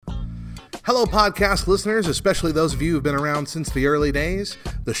Hello, podcast listeners, especially those of you who've been around since the early days.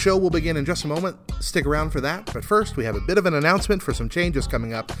 The show will begin in just a moment. Stick around for that. But first, we have a bit of an announcement for some changes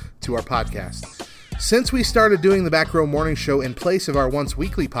coming up to our podcast. Since we started doing the Back Row Morning Show in place of our once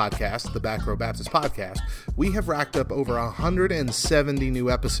weekly podcast, the Back Row Baptist Podcast, we have racked up over 170 new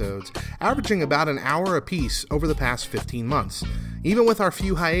episodes, averaging about an hour apiece over the past 15 months. Even with our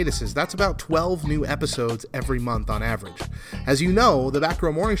few hiatuses, that's about 12 new episodes every month on average. As you know, the Back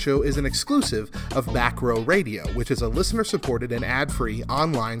Row Morning Show is an exclusive of Back Row Radio, which is a listener-supported and ad-free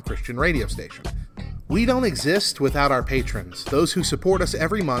online Christian radio station. We don't exist without our patrons, those who support us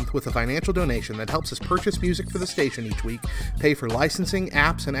every month with a financial donation that helps us purchase music for the station each week, pay for licensing,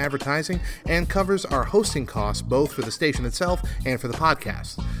 apps, and advertising, and covers our hosting costs both for the station itself and for the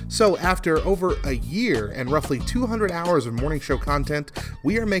podcast. So after over a year and roughly 200 hours of morning show content,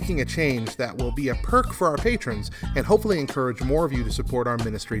 we are making a change that will be a perk for our patrons and hopefully encourage more of you to support our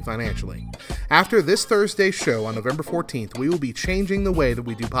ministry financially. After this Thursday's show on November 14th, we will be changing the way that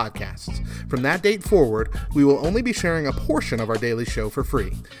we do podcasts. From that date forward, we will only be sharing a portion of our daily show for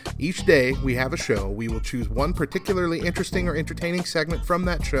free. Each day we have a show, we will choose one particularly interesting or entertaining segment from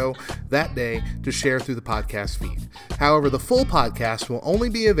that show that day to share through the podcast feed. However, the full podcast will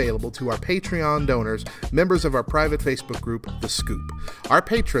only be available to our Patreon donors, members of our private Facebook group, The Scoop. Our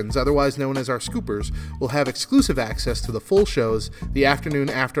patrons, otherwise known as our Scoopers, will have exclusive access to the full shows the afternoon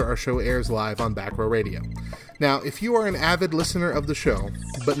after our show airs live on Back Row Radio. Now, if you are an avid listener of the show,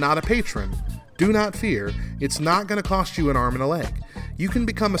 but not a patron, do not fear, it's not going to cost you an arm and a leg. You can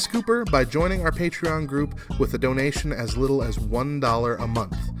become a scooper by joining our Patreon group with a donation as little as $1 a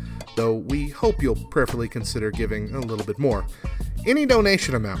month, though we hope you'll prayerfully consider giving a little bit more. Any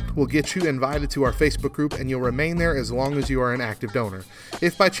donation amount will get you invited to our Facebook group, and you'll remain there as long as you are an active donor.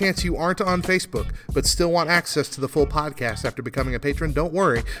 If by chance you aren't on Facebook, but still want access to the full podcast after becoming a patron, don't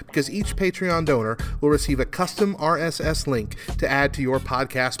worry, because each Patreon donor will receive a custom RSS link to add to your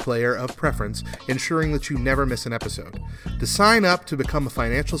podcast player of preference, ensuring that you never miss an episode. To sign up to become a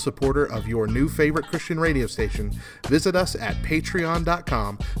financial supporter of your new favorite Christian radio station, visit us at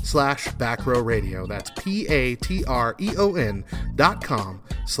patreon.com/backrowradio. That's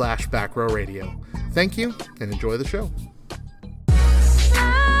patreon.com/backrowradio. Thank you, and enjoy the show.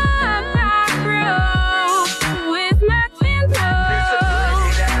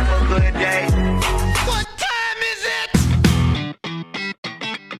 What time is it?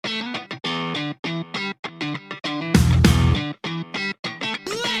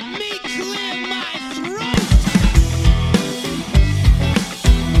 Let me clear my throat.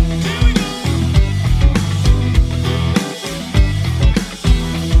 Here we go.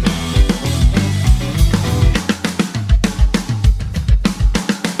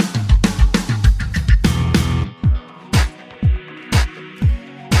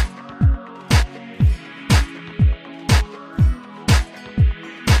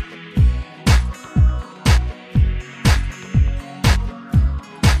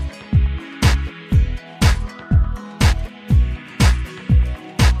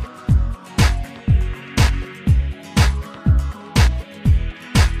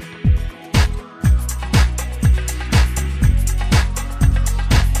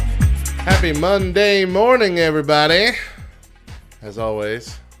 Happy Monday morning, everybody. As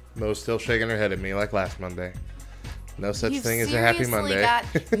always, Mo's still shaking her head at me like last Monday. No such thing as a happy Monday. Got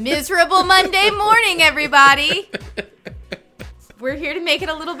miserable Monday morning, everybody. We're here to make it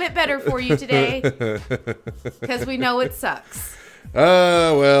a little bit better for you today because we know it sucks.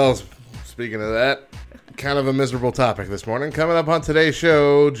 Well, speaking of that, kind of a miserable topic this morning. Coming up on today's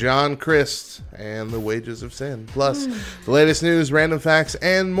show, John Crist and the wages of sin. Plus, the latest news, random facts,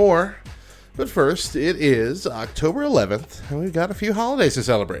 and more. But first, it is October 11th, and we've got a few holidays to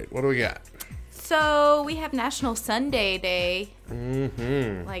celebrate. What do we got? So we have National Sundae Day,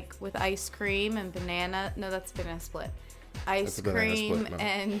 Mm-hmm. like with ice cream and banana. No, that's banana split. Ice That's a banana cream split, no.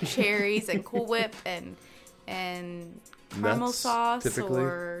 and cherries and Cool Whip and caramel Nuts, sauce typically.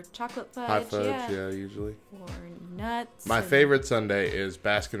 or chocolate fudge. Hot fudge, yeah, usually. Or nuts. My and- favorite sundae is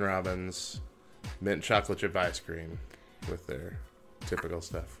Baskin-Robbins mint chocolate chip ice cream with their typical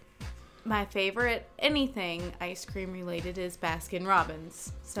stuff. My favorite anything ice cream related is Baskin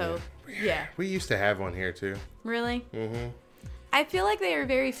Robbins. So, yeah. We used to have one here, too. Really? Mm-hmm. I feel like they are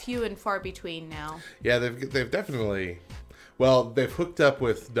very few and far between now. Yeah, they've definitely... Well, they've hooked up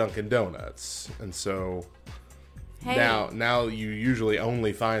with Dunkin' Donuts, and so Hey. now you usually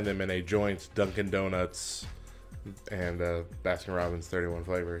only find them in a joint Dunkin' Donuts and Baskin-Robbins 31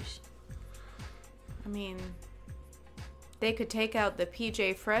 flavors. I mean, they could take out the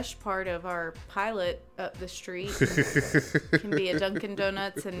PJ Fresh part of our pilot up the street. It can be a Dunkin'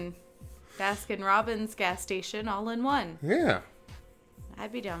 Donuts and Baskin Robbins gas station all in one. Yeah.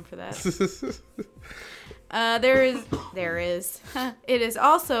 I'd be down for that. There is. It is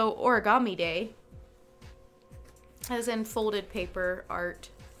also Origami Day. As in folded paper art.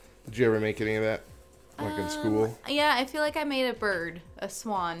 Did you ever make any of that? Like in school? Yeah, I feel like I made a bird. A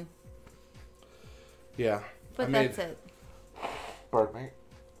swan. Yeah. But that's it. Pardon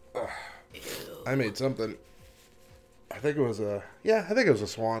me. I made something. I think it was a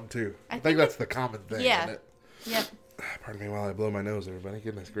swan too. I think that's the common thing, yeah. isn't it? Yep. Pardon me while I blow my nose, everybody.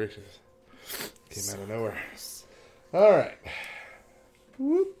 Goodness gracious. Came out of nowhere. All right.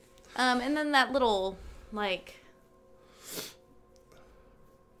 Whoop. And then that little, like...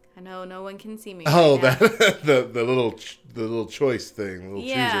 I know no one can see me. Oh, right now. the little choice thing, the little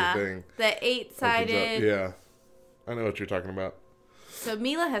chooser thing. The 8-sided. Yeah, I know what you're talking about. So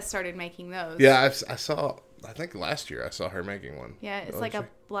Mila has started making those. Yeah, I saw. I think last year I saw her making one. Yeah, it's like a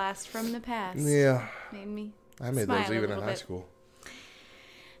blast from the past. Yeah, made me. I made smile those even in high bit. school.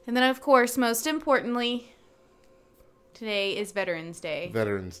 And then, of course, most importantly, today is Veterans Day.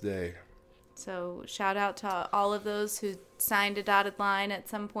 Veterans Day. So shout out to all of those who signed a dotted line at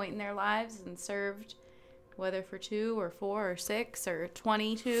some point in their lives and served, whether for 2 or 4 or 6 or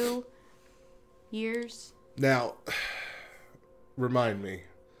 22 years. Now, remind me,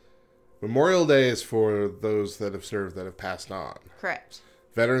 Memorial Day is for those that have served that have passed on. Correct.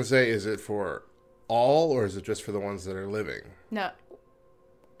 Veterans Day, is it for all or is it just for the ones that are living? No.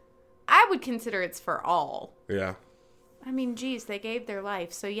 I would consider it's for all. Yeah. I mean, geez, they gave their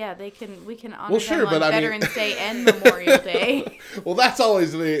life, so yeah, we can honor them on but Veterans Day and Memorial Day. Well, that's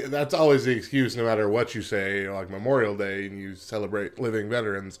always the excuse. No matter what you say, like Memorial Day, and you celebrate living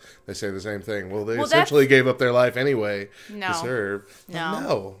veterans, they say the same thing. Well, they essentially gave up their life anyway to serve.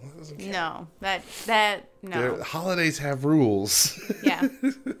 No, no. Holidays have rules. Yeah.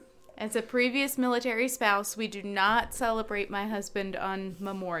 As a previous military spouse, we do not celebrate my husband on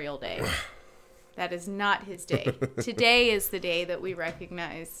Memorial Day. That is not his day. Today is the day that we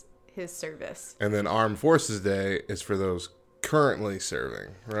recognize his service. And then Armed Forces Day is for those currently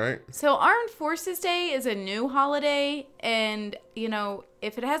serving, right? So Armed Forces Day is a new holiday, and, you know,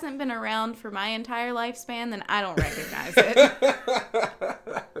 if it hasn't been around for my entire lifespan, then I don't recognize it.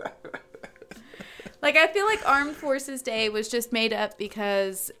 Like, I feel like Armed Forces Day was just made up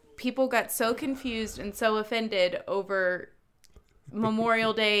because people got so confused and so offended over the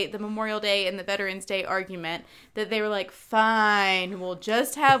Memorial Day and the Veterans Day argument that they were like, fine, we'll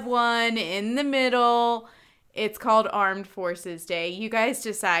just have one in the middle. It's called Armed Forces Day. You guys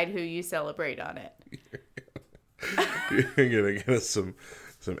decide who you celebrate on it. You're going to get us some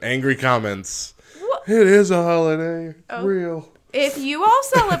angry comments. What? It is a holiday. Oh. Real. If you all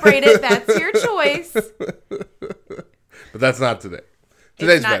celebrate it, that's your choice. But that's not today.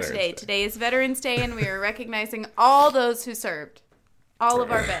 It's not today. Today is Veterans Day, and we are recognizing all those who served. All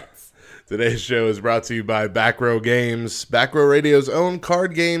of our vets. Today's show is brought to you by Back Row Games, Back Row Radio's own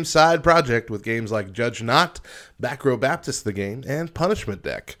card game side project with games like Judge Not, Back Row Baptist the Game, and Punishment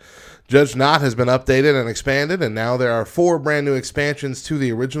Deck. Judge Not has been updated and expanded, and now there are 4 brand new expansions to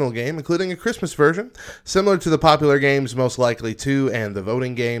the original game, including a Christmas version. Similar to the popular games Most Likely To and the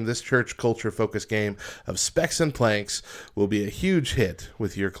voting game, this church culture-focused game of specs and planks will be a huge hit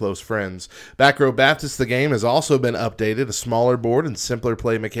with your close friends. Back Row Baptist the Game has also been updated, a smaller board and simpler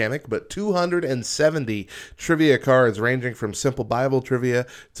play mechanic, but 270 trivia cards ranging from simple Bible trivia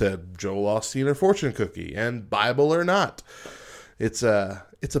to Joel Osteen or Fortune Cookie, and Bible or not. It's a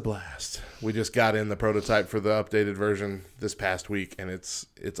blast. We just got in the prototype for the updated version this past week, and it's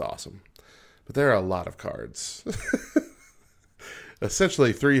awesome. But there are a lot of cards.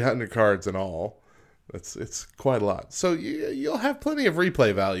 Essentially 300 cards in all. It's quite a lot. So you'll have plenty of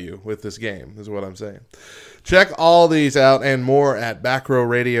replay value with this game, is what I'm saying. Check all these out and more at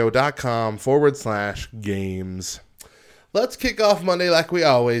backrowradio.com/games. Let's kick off Monday like we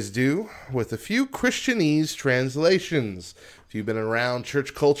always do with a few Christianese translations. If you've been around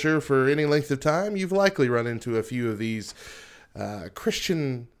church culture for any length of time, you've likely run into a few of these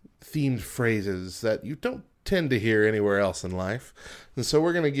Christian-themed phrases that you don't tend to hear anywhere else in life. And so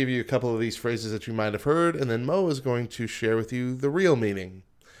we're going to give you a couple of these phrases that you might have heard, and then Mo is going to share with you the real meaning.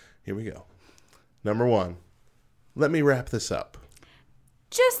 Here we go. Number 1, let me wrap this up.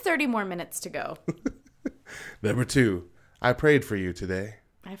 Just 30 more minutes to go. Number 2, I prayed for you today.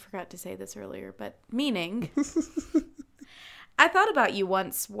 I forgot to say this earlier, but meaning... I thought about you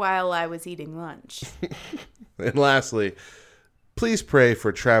once while I was eating lunch. And lastly, please pray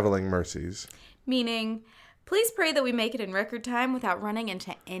for traveling mercies. Meaning, Please pray that we make it in record time without running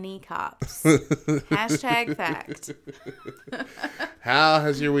into any cops. Hashtag fact. How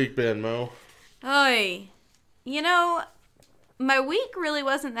has your week been, Mo? Oy. You know, my week really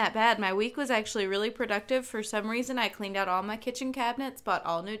wasn't that bad. My week was actually really productive. For some reason, I cleaned out all my kitchen cabinets, bought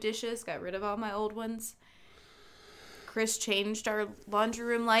all new dishes, got rid of all my old ones. Chris changed our laundry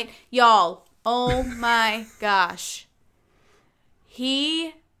room light. Y'all, oh my gosh.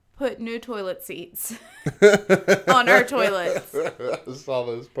 He put new toilet seats on our toilets. I saw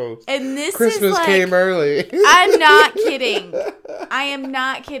those posts. And this Christmas is like, came early. I'm not kidding. I am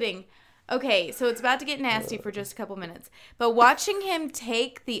not kidding. Okay, so it's about to get nasty for just a couple minutes. But watching him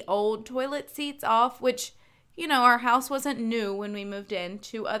take the old toilet seats off, which, you know, our house wasn't new when we moved in.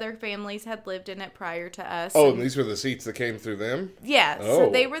 2 other families had lived in it prior to us. Oh, and these were the seats that came through them? Yeah, so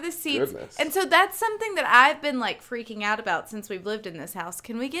they were the seats. Goodness. And so that's something that I've been, like, freaking out about since we've lived in this house.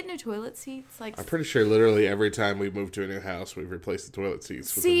 Can we get new toilet seats? Like, I'm pretty sure literally every time we move to a new house, we've replaced the toilet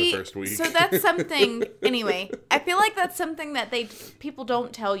seats within the first week. So that's something, anyway, I feel like that's something that people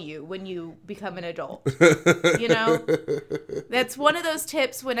don't tell you when you become an adult. You know? That's one of those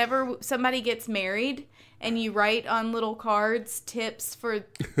tips whenever somebody gets married and you write on little cards tips for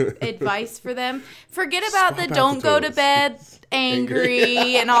advice for them. Forget about Swap the out don't the go to toilet bed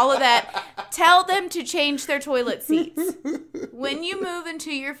angry and all of that. Tell them to change their toilet seats. When you move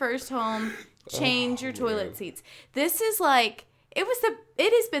into your first home, change your toilet seats. This is like, it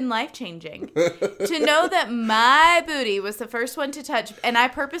has been life-changing. To know that my booty was the first one to touch, and I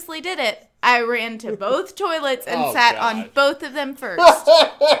purposely did it. I ran to both toilets and sat on both of them first.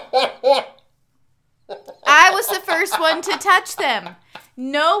 I was the first one to touch them.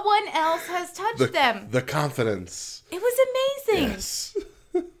 No one else has touched them. The confidence. It was amazing. Yes.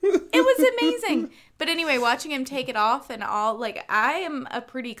 It was amazing. But anyway, watching him take it off and all, like, I am a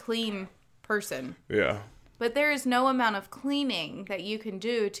pretty clean person. Yeah. But there is no amount of cleaning that you can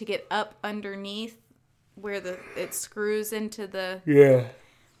do to get up underneath where it screws into the... Yeah.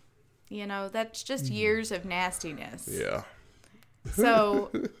 You know, that's just years of nastiness. Yeah.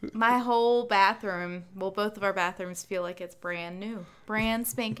 So, my whole bathroom, well, both of our bathrooms feel like it's brand new. Brand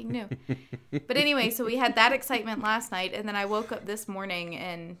spanking new. But anyway, so we had that excitement last night, and then I woke up this morning,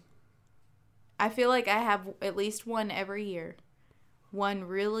 and I feel like I have at least one every year. One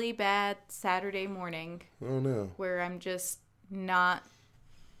really bad Saturday morning. Oh, no. Where I'm just not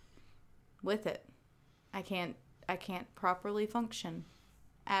with it. I can't properly function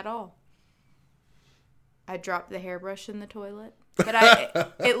at all. I dropped the hairbrush in the toilet. But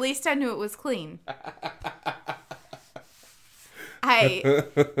at least I knew it was clean. I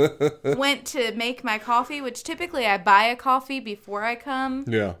went to make my coffee, which typically I buy a coffee before I come.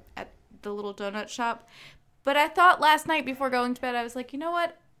 Yeah. At the little donut shop. But I thought last night before going to bed, I was like, you know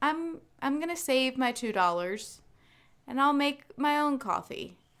what? I'm going to save my $2 and I'll make my own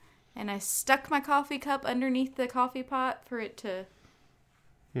coffee. And I stuck my coffee cup underneath the coffee pot for it to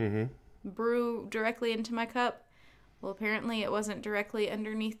brew directly into my cup. Well, apparently it wasn't directly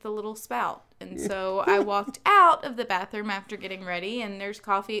underneath the little spout. And so I walked out of the bathroom after getting ready, and there's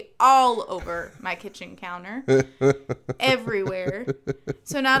coffee all over my kitchen counter. Everywhere.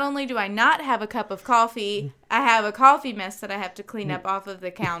 So not only do I not have a cup of coffee, I have a coffee mess that I have to clean up off of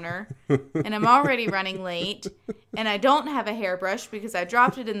the counter. And I'm already running late. And I don't have a hairbrush because I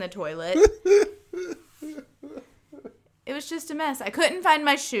dropped it in the toilet. It was just a mess. I couldn't find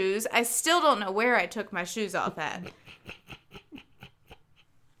my shoes. I still don't know where I took my shoes off at.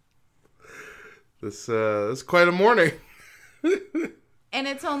 This is quite a morning. And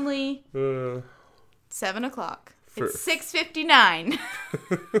it's only 7 o'clock. It's 6:59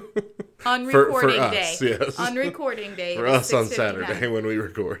 on recording for us, day. yes. On recording day. For it's us on 6:59. Saturday when we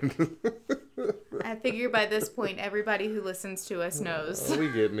record. I figure by this point, everybody who listens to us knows. We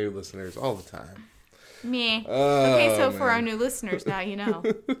get new listeners all the time. Meh. Okay, so for man. our new listeners, now you know.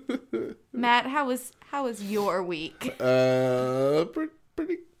 Matt, how was your week?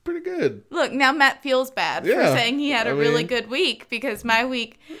 Pretty good. Look, now Matt feels bad for Yeah, saying he had a I really mean- good week because my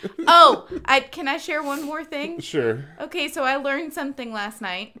week... Oh, can I share one more thing? Sure. Okay, so I learned something last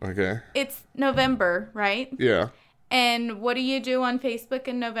night. Okay. It's November, right? Yeah. And what do you do on Facebook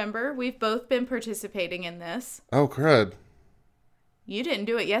in November? We've both been participating in this. Oh, crud. You didn't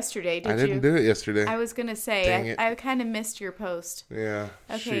do it yesterday, did you? I didn't do it yesterday. I was going to Dang say, it. I kind of missed your post. Yeah.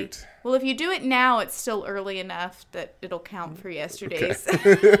 Okay. Shoot. Well, if you do it now, it's still early enough that it'll count for yesterday's.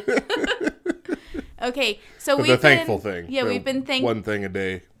 Okay, so But we've the thankful thing. Yeah, we've been one thing a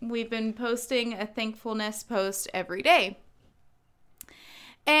day. We've been posting a thankfulness post every day.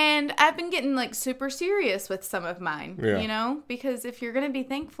 And I've been getting like super serious with some of mine, Yeah. you know, because if you're going to be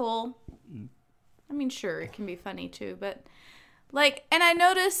thankful, I mean, sure, it can be funny too, but like, and I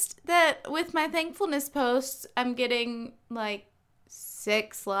noticed that with my thankfulness posts, I'm getting like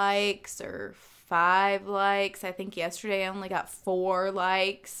 6 likes or 5 likes. I think yesterday I only got 4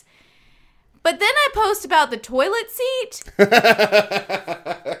 likes. But then I post about the toilet seat, and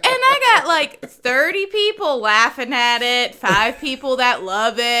I got like 30 people laughing at it, 5 people that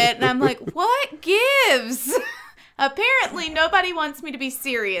love it, and I'm like, what gives? Apparently, nobody wants me to be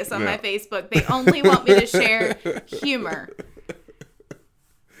serious on my Facebook. They only want me to share humor.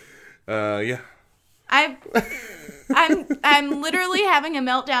 Yeah. I'm literally having a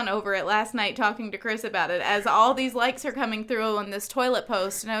meltdown over it last night, talking to Chris about it, as all these likes are coming through on this toilet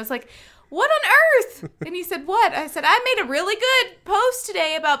post, and I was like, what on earth? And he said, what? I said, I made a really good post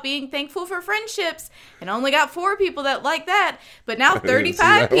today about being thankful for friendships and only got 4 people that like that. But now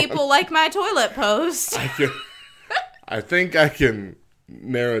 35 people like my toilet post. I think I can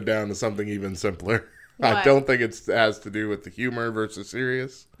narrow it down to something even simpler. What? I don't think it has to do with the humor versus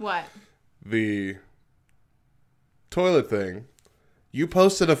serious. What? The toilet thing. You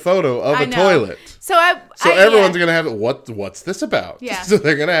posted a photo of a toilet. So everyone's going to have, what's this about? Yeah. So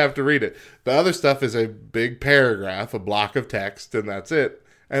they're going to have to read it. The other stuff is a big paragraph, a block of text, and that's it.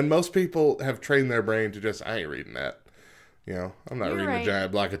 And most people have trained their brain to just, I ain't reading that. You know, I'm not reading a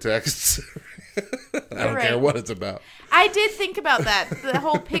giant block of texts. I don't care what it's about. I did think about that. The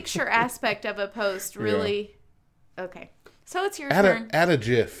whole picture aspect of a post really... Yeah. Okay. So it's your turn. Add a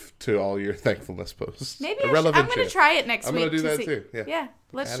GIF to all your thankfulness posts. Maybe I'm going to try it next week. I'm going to do that too. Yeah.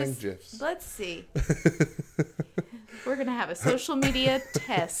 Adding GIFs. Let's see. We're going to have a social media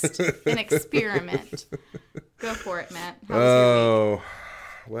test, an experiment. Go for it, Matt. How was your week?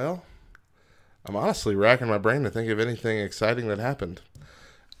 Well, I'm honestly racking my brain to think of anything exciting that happened.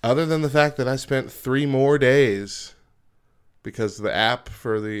 Other than the fact that I spent 3 more days because the app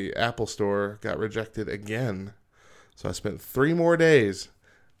for the Apple Store got rejected again. So I spent 3 more days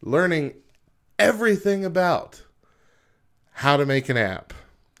learning everything about how to make an app.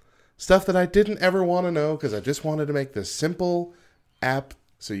 Stuff that I didn't ever want to know because I just wanted to make this simple app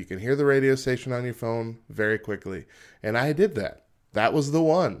so you can hear the radio station on your phone very quickly. And I did that. That was the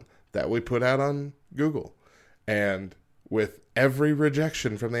one that we put out on Google. And with every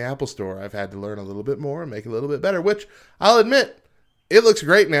rejection from the Apple Store, I've had to learn a little bit more and make it a little bit better, which I'll admit, it looks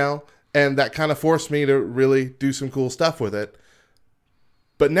great now. And that kind of forced me to really do some cool stuff with it.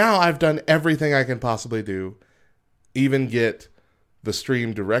 But now I've done everything I can possibly do. Even get the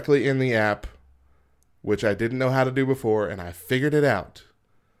stream directly in the app, which I didn't know how to do before, and I figured it out.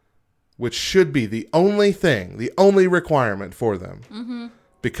 Which should be the only thing, the only requirement for them. Mm-hmm.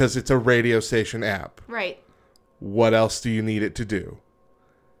 Because it's a radio station app. Right. What else do you need it to do?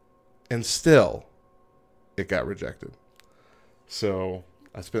 And still, it got rejected. So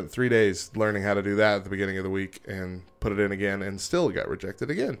I spent 3 days learning how to do that at the beginning of the week and put it in again and still got rejected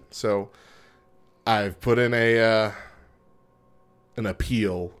again. So I've put in an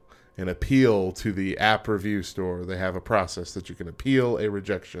appeal to the app review store. They have a process that you can appeal a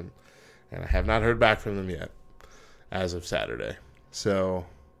rejection. And I have not heard back from them yet as of Saturday. So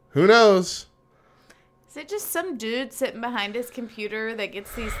who knows? Is it just some dude sitting behind his computer that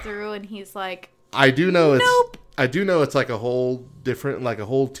gets these through and he's like, I do know nope. It's like a whole different, like a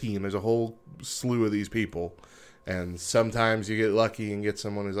whole team. There's a whole slew of these people. And sometimes you get lucky and get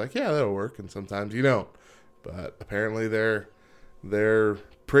someone who's like, yeah, that'll work. And sometimes you don't. But apparently they're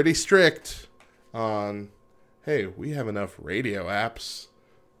pretty strict on, hey, we have enough radio apps.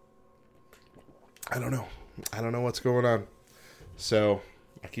 I don't know what's going on. So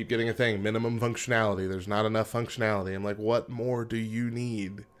I keep getting a thing, minimum functionality. There's not enough functionality. I'm like, what more do you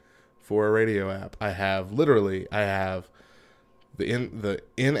need for a radio app? I have the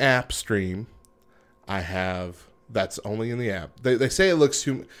in-app stream. That's only in the app. They say it looks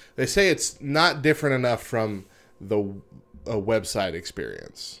they say it's not different enough from a website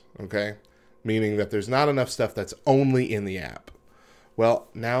experience. Okay, meaning that there's not enough stuff that's only in the app. Well,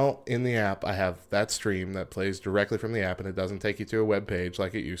 now in the app, I have that stream that plays directly from the app, and it doesn't take you to a web page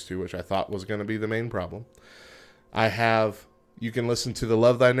like it used to, which I thought was going to be the main problem. You can listen to the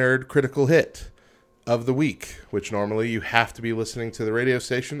Love Thy Nerd Critical Hit of the week, which normally you have to be listening to the radio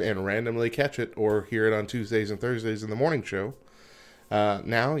station and randomly catch it or hear it on Tuesdays and Thursdays in the morning show.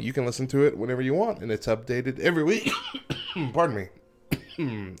 Now you can listen to it whenever you want, and it's updated every week. Pardon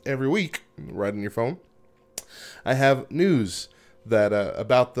me. Every week, right on your phone. I have news that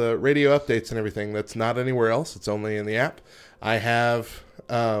about the radio updates and everything that's not anywhere else. It's only in the app. I have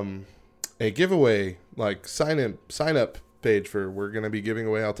a giveaway, like sign up page for, we're going to be giving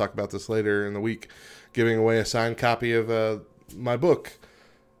away, I'll talk about this later in the week, giving away a signed copy of my book,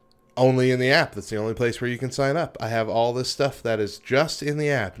 only in the app. That's the only place where you can sign up. I have all this stuff that is just in the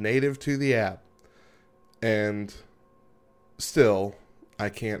app, native to the app. And still, I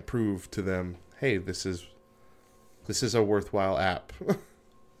can't prove to them, hey, this is a worthwhile app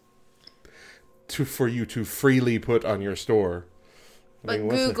for you to freely put on your store. But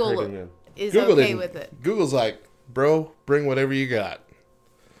Google is Google okay with it. Google's like, bro, bring whatever you got.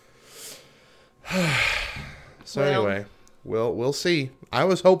 So anyway, we'll see. I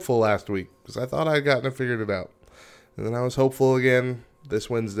was hopeful last week because I thought I'd gotten it figured it out. And then I was hopeful again this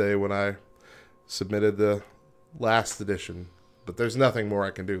Wednesday when I submitted the last edition. But there's nothing more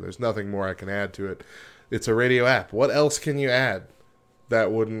I can do. There's nothing more I can add to it. It's a radio app. What else can you add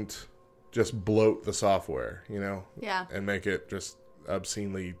that wouldn't just bloat the software, Yeah. And make it just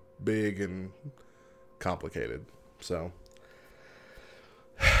obscenely big and complicated. So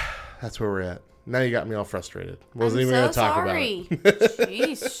that's where we're at. Now you got me all frustrated. Wasn't even going to talk about it.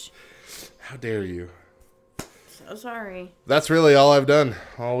 Jeez. How dare you? So sorry. That's really all I've done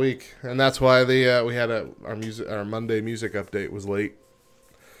all week, and that's why we had our Monday music update was late.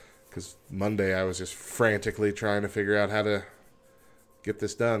 Because Monday I was just frantically trying to figure out how to get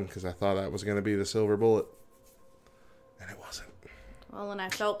this done because I thought that was going to be the silver bullet, and it wasn't. Well, and I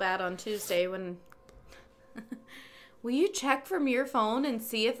felt bad on Tuesday when. Will you check from your phone and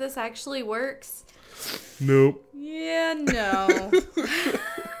see if this actually works? Nope. Yeah, no.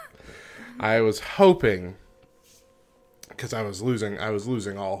 I was hoping, because I was losing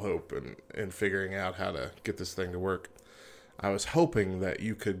all hope in figuring out how to get this thing to work. I was hoping that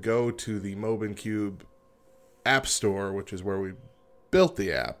you could go to the MobineCube App Store, which is where we built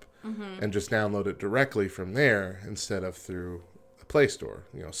the app, and just download it directly from there instead of through the Play Store.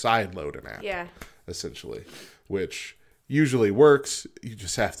 Sideload an app. Yeah. Essentially, which usually works. You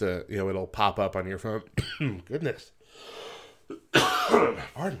just have to, it'll pop up on your phone. Goodness.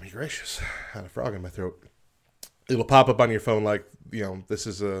 Pardon me, gracious. I had a frog in my throat. It'll pop up on your phone like, this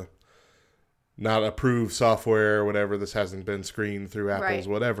is a not approved software or whatever. This hasn't been screened through Apple's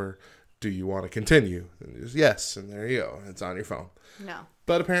whatever. Do you want to continue? And just, yes, and there you go. It's on your phone. No.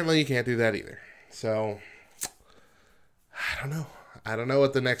 But apparently you can't do that either. So, I don't know. I don't know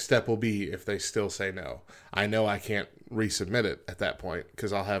what the next step will be if they still say no. I know I can't resubmit it at that point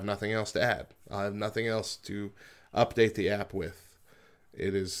because I'll have nothing else to add. I'll have nothing else to update the app with.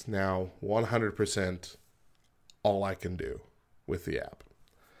 It is now 100% all I can do with the app.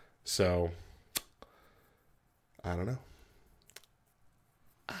 So, I don't know.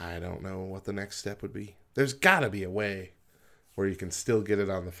 I don't know what the next step would be. There's got to be a way where you can still get it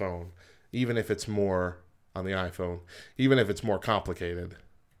on the phone, even if it's more on the iPhone, even if it's more complicated.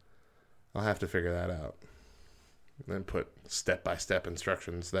 I'll have to figure that out. And then put step-by-step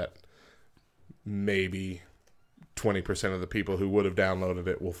instructions that maybe 20% of the people who would have downloaded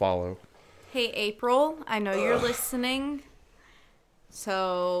it will follow. Hey, April, I know you're listening.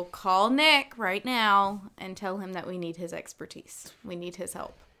 So call Nick right now and tell him that we need his expertise. We need his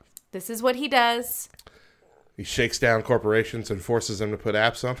help. This is what he does. He shakes down corporations and forces them to put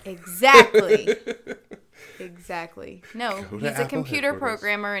apps on. Exactly. Exactly. No, Go to he's a Apple computer headquarters.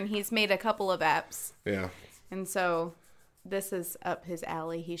 programmer and he's made a couple of apps. Yeah. And so this is up his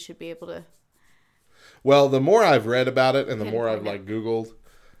alley. He should be able to. Well, the more I've read about it and the Pinpoint more I've it. Googled,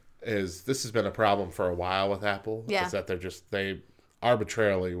 is this has been a problem for a while with Apple. Yeah. Is that they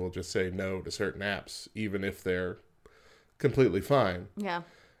arbitrarily will just say no to certain apps, even if they're completely fine. Yeah.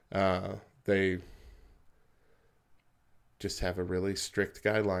 They just have a really strict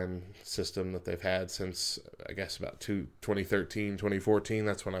guideline system that they've had since, I guess, about 2013, 2014.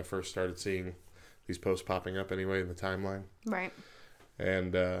 That's when I first started seeing these posts popping up anyway in the timeline. Right.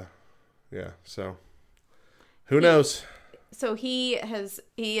 And, yeah, so who knows? So he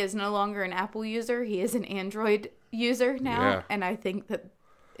is no longer an Apple user. He is an Android user now. Yeah. And I think that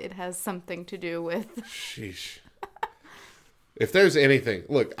it has something to do with. Sheesh. If there's anything,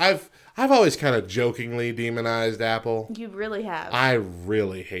 look, I've always kind of jokingly demonized Apple. You really have. I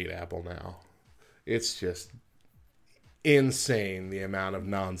really hate Apple now. It's just insane the amount of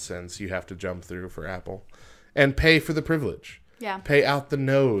nonsense you have to jump through for Apple and pay for the privilege. Yeah. Pay out the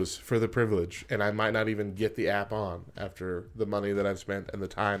nose for the privilege, and I might not even get the app on after the money that I've spent and the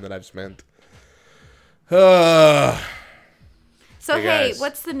time that I've spent. So, Hey, hey, guys.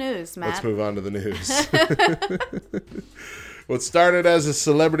 what's the news, Matt? Let's move on to the news. What started as a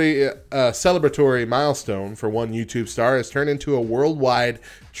celebratory milestone for one YouTube star has turned into a worldwide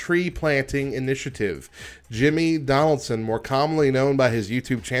tree planting initiative. Jimmy Donaldson, more commonly known by his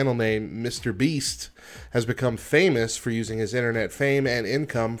YouTube channel name Mr. Beast, has become famous for using his internet fame and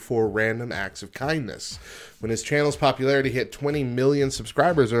income for random acts of kindness. When his channel's popularity hit 20 million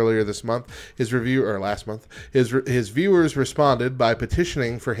subscribers earlier this month, his viewers responded by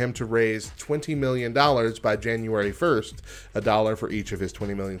petitioning for him to raise $20 million by January 1st, $1 for each of his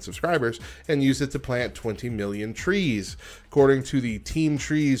 20 million subscribers, and use it to plant 20 million trees. According to the Team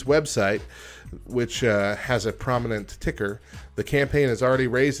Trees website, which has a prominent ticker, the campaign has already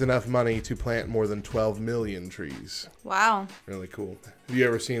raised enough money to plant more than 12 million trees. Wow. Really cool. Have you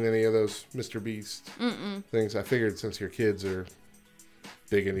ever seen any of those Mr. Beast things? I figured since your kids are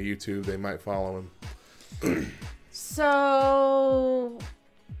big into YouTube, they might follow him. So,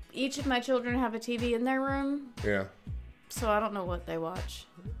 each of my children have a TV in their room. Yeah. So I don't know what they watch.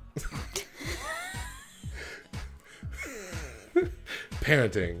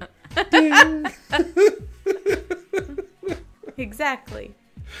 Parenting. Exactly.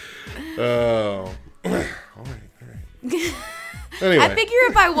 Oh. All right. Anyway. I figure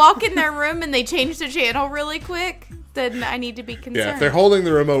if I walk in their room and they change the channel really quick, then I need to be concerned. Yeah, if they're holding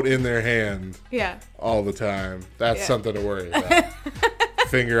the remote in their hand all the time, that's something to worry about.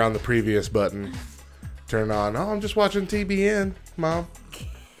 Finger on the previous button. Turn on. Oh, I'm just watching TBN, Mom.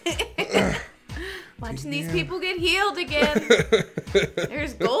 Watching these people get healed again.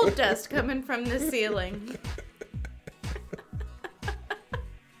 There's gold dust coming from the ceiling.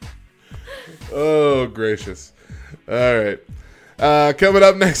 Oh, gracious. All right. Coming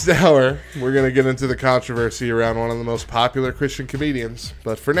up next hour, we're going to get into the controversy around one of the most popular Christian comedians.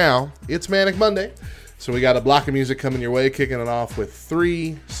 But for now, it's Manic Monday. So we got a block of music coming your way, kicking it off with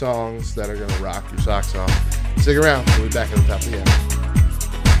 3 songs that are going to rock your socks off. Stick around. We'll be back at the top of the hour.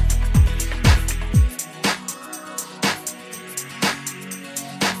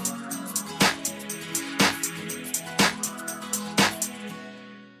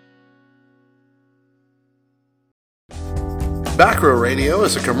 Backrow Radio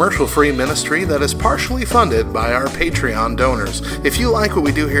is a commercial-free ministry that is partially funded by our Patreon donors. If you like what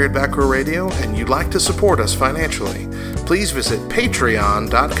we do here at Backrow Radio and you'd like to support us financially, please visit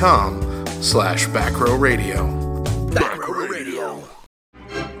patreon.com/backrowradio. Backrow Radio.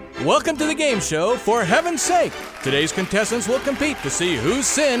 Welcome to the game show, For Heaven's Sake. Today's contestants will compete to see whose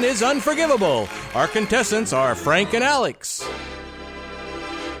sin is unforgivable. Our contestants are Frank and Alex.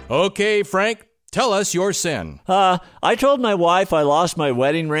 Okay, Frank. Tell us your sin. I told my wife I lost my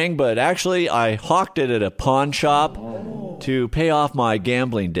wedding ring, but actually I hawked it at a pawn shop to pay off my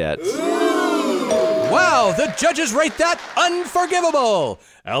gambling debts. Wow, the judges rate that unforgivable.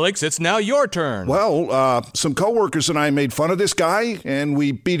 Alex, it's now your turn. Well, some coworkers and I made fun of this guy, and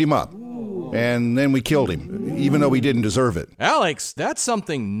we beat him up. And then we killed him, even though he didn't deserve it. Alex, that's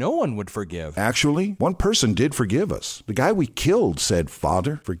something no one would forgive. Actually, one person did forgive us. The guy we killed said,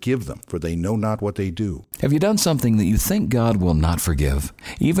 "Father, forgive them, for they know not what they do." Have you done something that you think God will not forgive?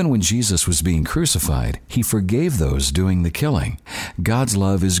 Even when Jesus was being crucified, he forgave those doing the killing. God's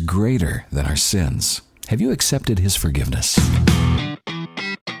love is greater than our sins. Have you accepted his forgiveness?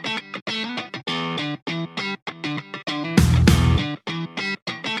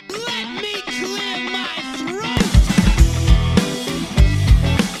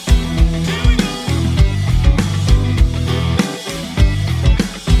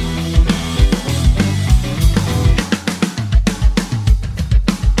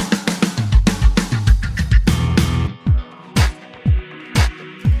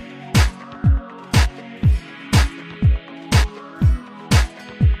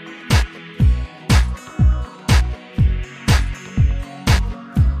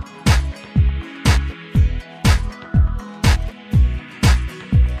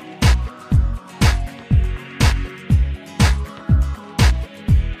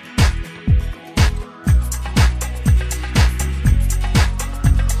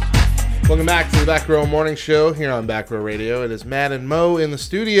 Welcome back to the Back Row Morning Show here on Back Row Radio. It is Matt and Mo in the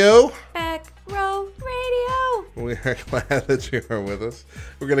studio. Back Row Radio. We are glad that you are with us.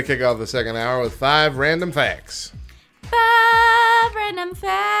 We're going to kick off the second hour with 5 random facts. 5 random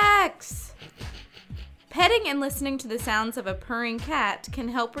facts. Petting and listening to the sounds of a purring cat can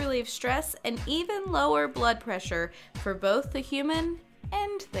help relieve stress and even lower blood pressure for both the human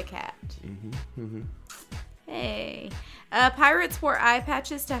and the cat. Hey. Pirates wore eye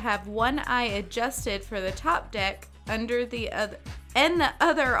patches to have one eye adjusted for the top deck under the other, and the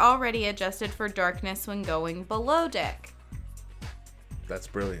other already adjusted for darkness when going below deck. That's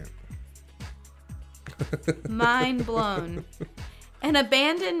brilliant. Mind blown. An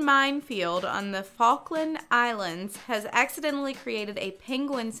abandoned minefield on the Falkland Islands has accidentally created a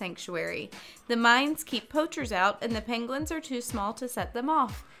penguin sanctuary. The mines keep poachers out, and the penguins are too small to set them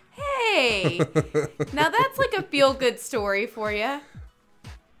off. Hey! Now that's like a feel-good story for you.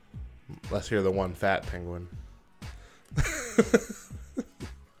 Let's hear the one fat penguin.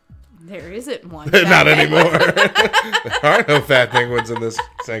 There isn't one. Not anymore. There are no fat penguins in this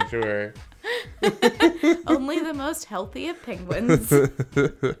sanctuary. Only the most healthy of penguins.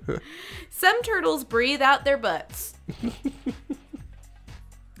 Some turtles breathe out their butts.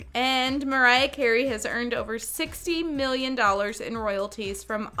 And Mariah Carey has earned over $60 million in royalties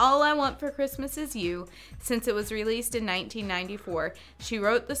from All I Want for Christmas Is You since it was released in 1994. She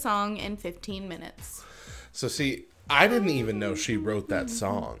wrote the song in 15 minutes. So see, I didn't even know she wrote that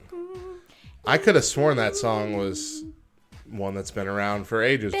song. I could have sworn that song was one that's been around for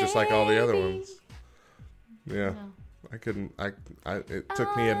ages, just like all the other ones. Yeah. I couldn't, it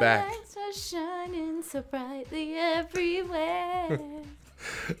took me aback. Lights are shining so brightly everywhere.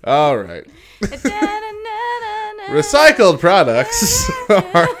 All right. Recycled products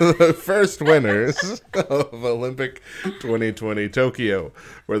are the first winners of Olympic 2020 Tokyo,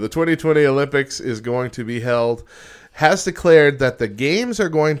 where the 2020 Olympics is going to be held, has declared that the games are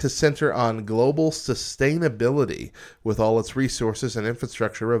going to center on global sustainability, with all its resources and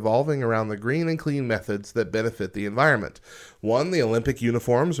infrastructure revolving around the green and clean methods that benefit the environment. 1, the Olympic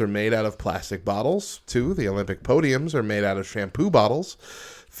uniforms are made out of plastic bottles. 2, the Olympic podiums are made out of shampoo bottles.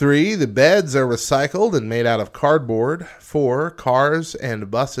 3, the beds are recycled and made out of cardboard. 4, cars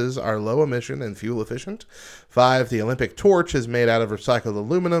and buses are low emission and fuel efficient. 5, the Olympic torch is made out of recycled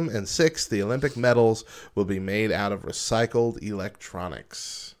aluminum. And 6, the Olympic medals will be made out of recycled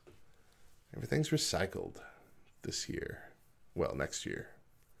electronics. Everything's recycled this year. Well, next year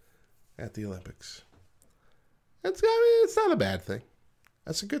at the Olympics. It's not a bad thing.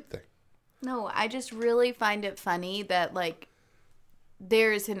 That's a good thing. No, I just really find it funny that, like,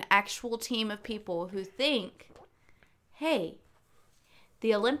 there's an actual team of people who think, hey,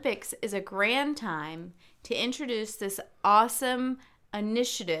 the Olympics is a grand time to introduce this awesome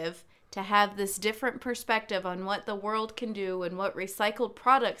initiative to have this different perspective on what the world can do and what recycled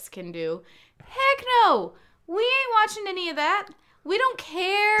products can do. Heck no! We ain't watching any of that. We don't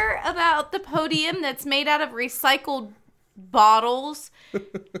care about the podium that's made out of recycled bottles.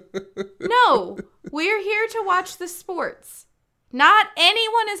 No, we're here to watch the sports. Not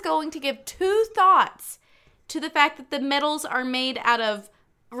anyone is going to give two thoughts to the fact that the medals are made out of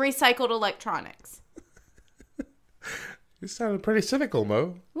recycled electronics. You sounded pretty cynical,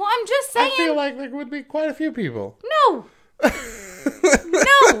 Mo. Well, I'm just saying. I feel like there would be quite a few people. No.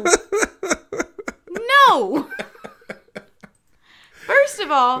 No. No. First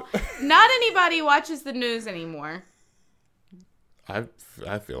of all, not anybody watches the news anymore. I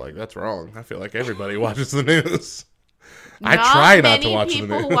feel like that's wrong. I feel like everybody watches the news. I try not to watch the news. Not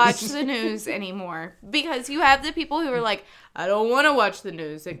many people watch the news anymore. Because you have the people who are like, I don't want to watch the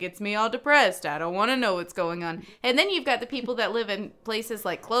news. It gets me all depressed. I don't want to know what's going on. And then you've got the people that live in places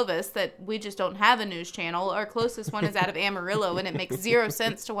like Clovis that we just don't have a news channel. Our closest one is out of Amarillo, and it makes 0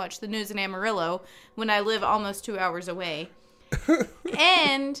 sense to watch the news in Amarillo when I live almost 2 hours away.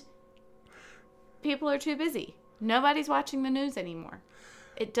 And people are too busy. Nobody's watching the news anymore.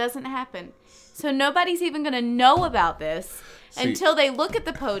 It doesn't happen. So nobody's even going to know about this until they look at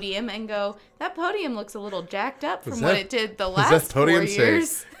the podium and go, that podium looks a little jacked up from what it did the last 4 years. Does that podium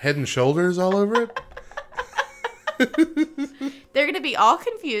say Head and Shoulders all over it? They're going to be all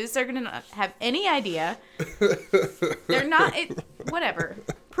confused. They're going to not have any idea. They're not, whatever.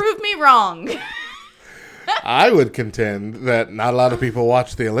 Prove me wrong. I would contend that not a lot of people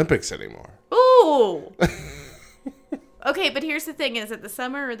watch the Olympics anymore. Ooh. Okay, but here's the thing. Is it the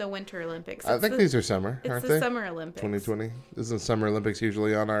summer or the winter Olympics? I think these are summer, aren't they? It's the Summer Olympics. 2020. Isn't the Summer Olympics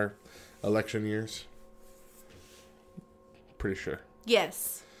usually on our election years? Pretty sure.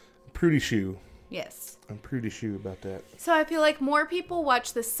 Yes. Pretty sure. Yes. I'm pretty sure about that. So I feel like more people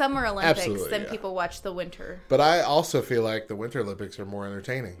watch the Summer Olympics than people watch the winter. But I also feel like the Winter Olympics are more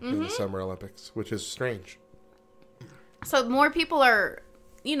entertaining than the Summer Olympics, which is strange. So more people are,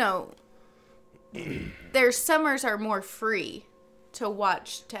 their summers are more free to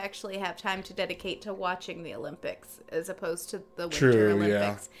watch, to actually have time to dedicate to watching the Olympics as opposed to the Winter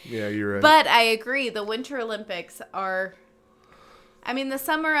Olympics. Yeah, you're right. But I agree, the Winter Olympics are, the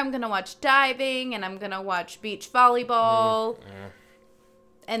summer I'm going to watch diving and I'm going to watch beach volleyball.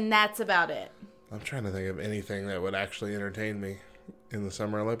 And that's about it. I'm trying to think of anything that would actually entertain me in the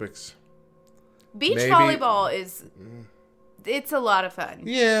Summer Olympics. Beach volleyball it's a lot of fun.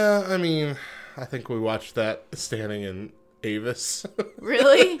 Yeah, I think we watched that standing in Avis.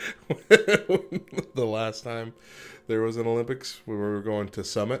 Really? The last time there was an Olympics, we were going to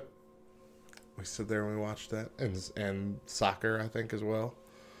Summit. We stood there and we watched that, and soccer, I think, as well,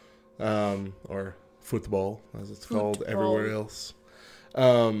 or football, as it's called everywhere else.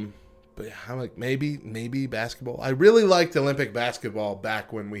 But yeah, I'm like, maybe basketball. I really liked Olympic basketball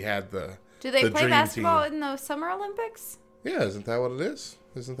back when we had the. Do they play dream basketball team. in the Summer Olympics? Yeah, isn't that what it is?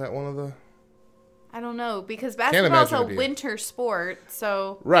 Isn't that one of the? I don't know, because basketball's a imagine it being. winter sport,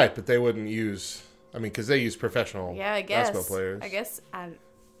 so. Right, but they wouldn't use. I mean, because they use professional Yeah, I guess. basketball players. I guess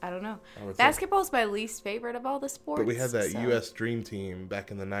I don't know. I would think. Basketball's my least favorite of all the sports. But we had that so. U.S. Dream Team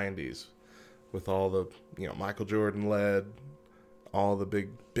back in the 90s with all the, Michael Jordan led, all the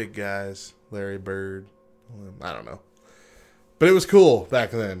big guys, Larry Bird. I don't know. But it was cool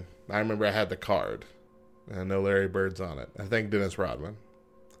back then. I remember I had the card. And I know Larry Bird's on it. I think Dennis Rodman.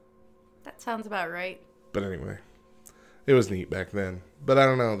 That sounds about right. But anyway, it was neat back then. But I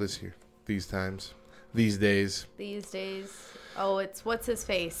don't know this year, these times, these days. These days. Oh, it's what's his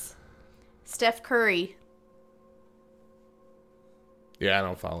face? Steph Curry. Yeah, I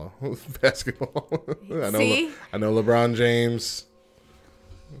don't follow basketball. See? I know LeBron James.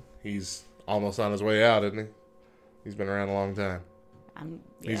 He's almost on his way out, isn't he? He's been around a long time.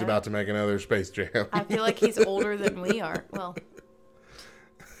 He's about to make another Space Jam. I feel like he's older than we are. Well,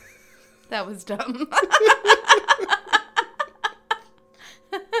 that was dumb.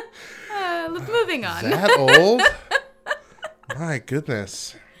 Moving on. That old? My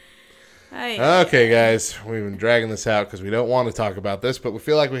goodness. Okay, guys. We've been dragging this out because we don't want to talk about this, but we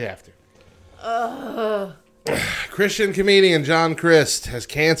feel like we have to. Christian comedian John Crist has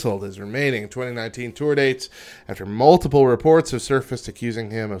canceled his remaining 2019 tour dates after multiple reports have surfaced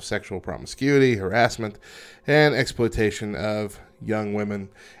accusing him of sexual promiscuity, harassment, and exploitation of young women.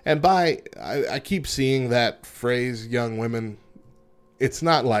 And I keep seeing that phrase, young women. It's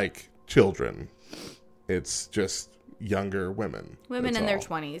not like children. It's just younger women. Women in their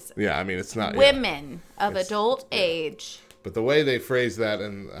 20s. Yeah, I mean, it's not... Women of adult age. But the way they phrase that,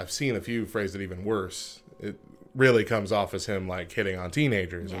 and I've seen a few phrase it even worse, it really comes off as him, like, hitting on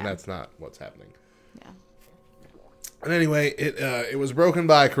teenagers, and that's not what's happening. Yeah. And anyway, it was broken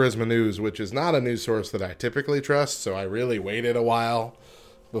by Charisma News, which is not a news source that I typically trust, so I really waited a while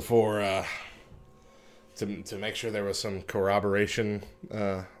before... To make sure there was some corroboration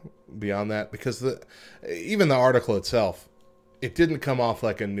beyond that, because even the article itself, it didn't come off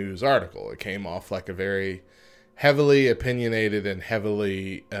like a news article. It came off like a very heavily opinionated and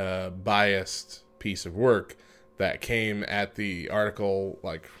heavily biased piece of work that came at the article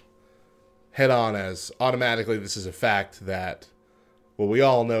like head on as automatically this is a fact that, well, we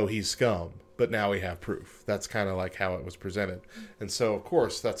all know he's scum, but now we have proof. That's kind of like how it was presented. And so, of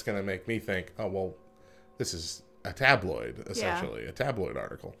course, that's going to make me think, oh, well, this is a tabloid, essentially, a tabloid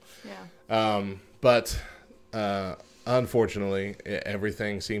article. Yeah. But unfortunately,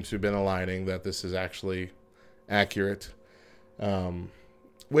 everything seems to have been aligning that this is actually accurate,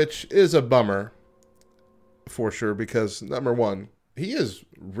 which is a bummer for sure, because number one, he is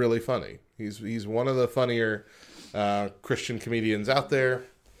really funny. He's one of the funnier Christian comedians out there.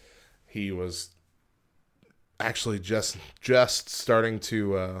 He was actually just starting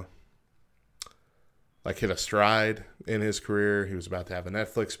to like hit a stride in his career. He was about to have a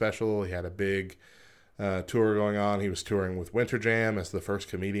Netflix special. He had a big tour going on. He was touring with Winter Jam as the first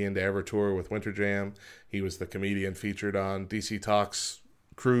comedian to ever tour with Winter Jam. He was the comedian featured on DC Talk's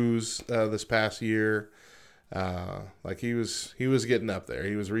cruise this past year. Like he was getting up there.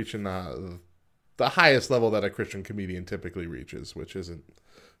 He was reaching the highest level that a Christian comedian typically reaches, which isn't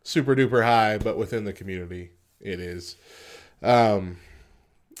super duper high, but within the community it is. But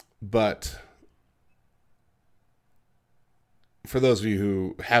for those of you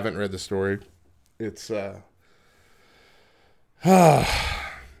who haven't read the story, it's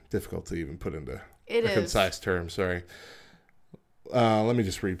difficult to even put into concise terms. Sorry. Let me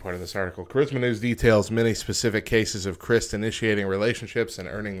just read part of this article. Charisma News details many specific cases of Crist initiating relationships and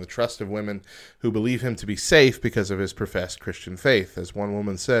earning the trust of women who believe him to be safe because of his professed Christian faith. As one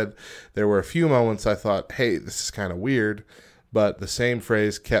woman said, there were a few moments I thought, hey, this is kind of weird, but the same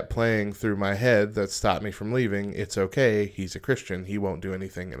phrase kept playing through my head that stopped me from leaving. It's okay. He's a Christian. He won't do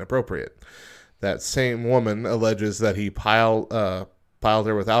anything inappropriate. That same woman alleges that he piled her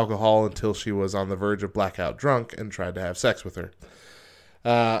with alcohol until she was on the verge of blackout drunk and tried to have sex with her.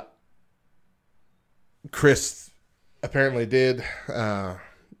 Crist apparently did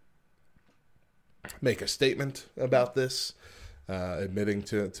make a statement about this, admitting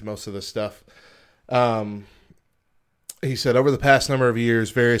to most of this stuff. He said, over the past number of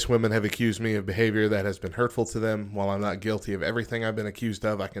years, various women have accused me of behavior that has been hurtful to them. While I'm not guilty of everything I've been accused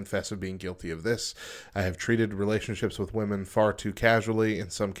of, I confess of being guilty of this. I have treated relationships with women far too casually,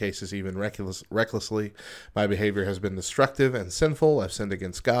 in some cases even recklessly. My behavior has been destructive and sinful. I've sinned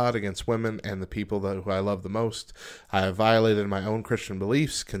against God, against women, and the people who I love the most. I have violated my own Christian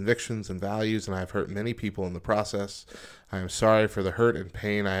beliefs, convictions, and values, and I have hurt many people in the process. I am sorry for the hurt and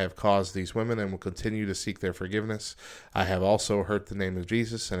pain I have caused these women and will continue to seek their forgiveness. I have also hurt the name of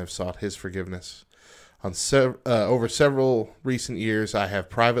Jesus and have sought his forgiveness. Over several recent years, I have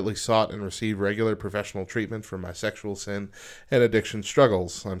privately sought and received regular professional treatment for my sexual sin and addiction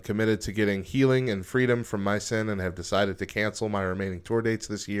struggles. I'm committed to getting healing and freedom from my sin and have decided to cancel my remaining tour dates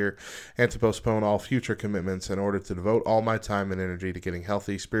this year and to postpone all future commitments in order to devote all my time and energy to getting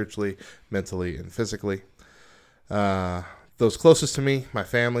healthy spiritually, mentally, and physically. Those closest to me, my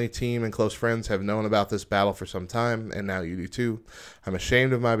family, team, and close friends have known about this battle for some time, and now you do too. I'm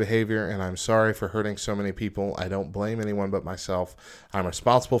ashamed of my behavior, and I'm sorry for hurting so many people. I don't blame anyone but myself. I'm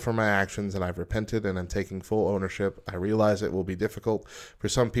responsible for my actions, and I've repented, and I'm taking full ownership. I realize it will be difficult for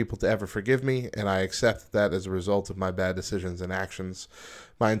some people to ever forgive me, and I accept that as a result of my bad decisions and actions.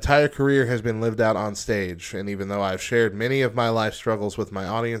 My entire career has been lived out on stage, and even though I've shared many of my life struggles with my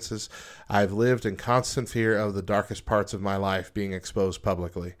audiences, I've lived in constant fear of the darkest parts of my life being exposed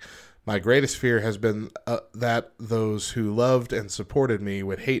publicly. My greatest fear has been that those who loved and supported me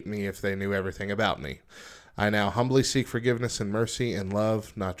would hate me if they knew everything about me. I now humbly seek forgiveness and mercy and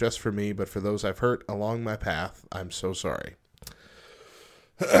love, not just for me, but for those I've hurt along my path. I'm so sorry.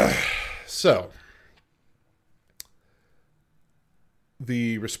 So,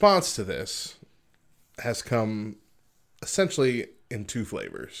 the response to this has come essentially in two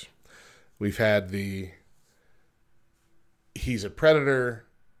flavors. We've had he's a predator,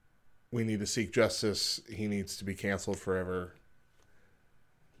 we need to seek justice, he needs to be canceled forever,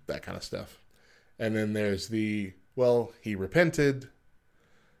 that kind of stuff. And then there's he repented,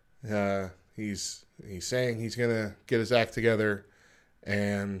 he's saying he's going to get his act together,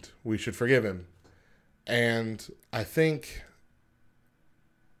 and we should forgive him. And I think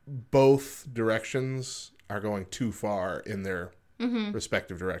both directions are going too far in their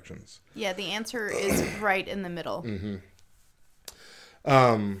respective directions. Yeah, the answer is right in the middle.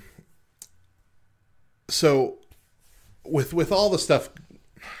 So with all the stuff,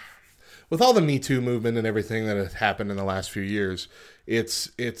 with all the Me Too movement and everything that has happened in the last few years,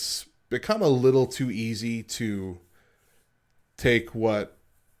 it's become a little too easy to take what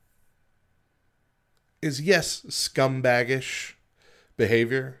is, yes, scumbaggish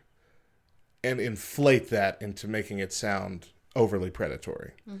behavior and inflate that into making it sound overly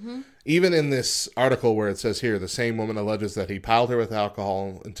predatory. Even in this article where it says here, the same woman alleges that he piled her with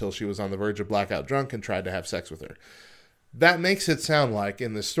alcohol until she was on the verge of blackout drunk and tried to have sex with her. That makes it sound like,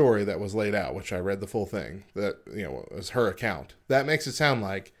 in the story that was laid out, which I read the full thing, that, was her account. That makes it sound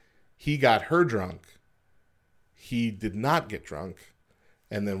like he got her drunk. He did not get drunk.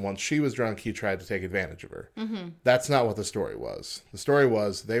 And then once she was drunk, he tried to take advantage of her. That's not what the story was. The story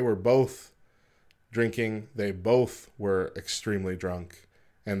was they were both drinking. They both were extremely drunk.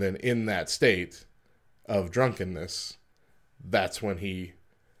 And then in that state of drunkenness, that's when he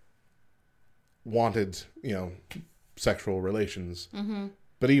wanted, sexual relations.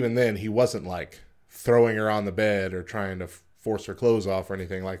 But even then, he wasn't like throwing her on the bed or trying to force her clothes off or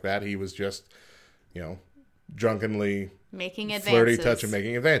anything like that. He was just, drunkenly Making advances. flirty touch and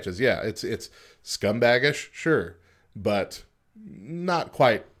making advances. Yeah, it's scumbagish, sure, but not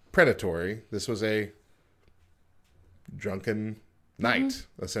quite predatory. This was a drunken night,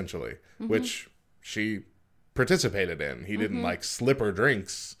 essentially, which she participated in. He didn't slip her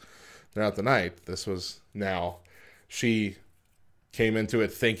drinks throughout the night. This was, now she came into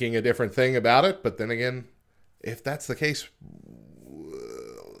it thinking a different thing about it, but then again, if that's the case,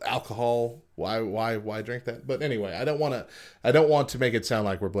 alcohol, why drink that? But anyway, I don't want to make it sound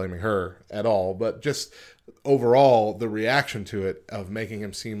like we're blaming her at all, but just overall the reaction to it of making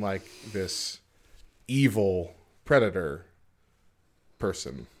him seem like this evil predator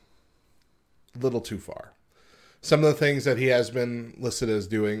person, a little too far. Some of the things that he has been listed as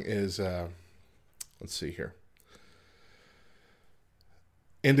doing is let's see here.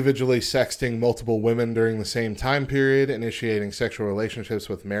 Individually sexting multiple women during the same time period, initiating sexual relationships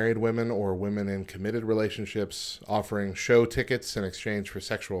with married women or women in committed relationships, offering show tickets in exchange for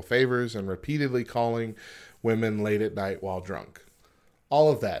sexual favors, and repeatedly calling women late at night while drunk.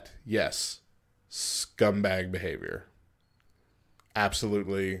 All of that, yes, scumbag behavior.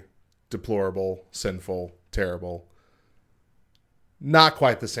 Absolutely deplorable, sinful, terrible. Not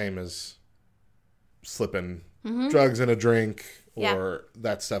quite the same as slipping drugs in a drink or Yeah.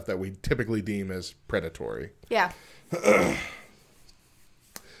 that stuff that we typically deem as predatory. Yeah.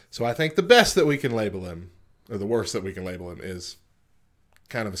 So I think the best that we can label him, or the worst that we can label him, is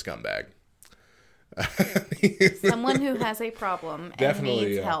kind of a scumbag. Someone who has a problem and Definitely,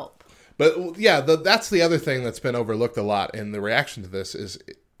 needs yeah. help. But yeah, that's the other thing that's been overlooked a lot in the reaction to this is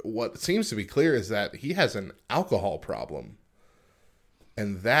what seems to be clear is that he has an alcohol problem.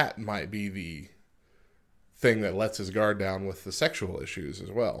 And that might be the thing that lets his guard down with the sexual issues as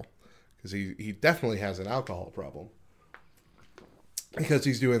well. Because he definitely has an alcohol problem. Because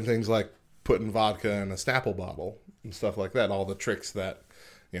he's doing things like putting vodka in a Snapple bottle and stuff like that. All the tricks that,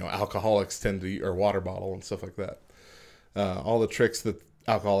 alcoholics tend to, or water bottle and stuff like that. All the tricks that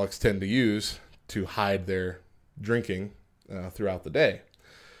alcoholics tend to use to hide their drinking throughout the day.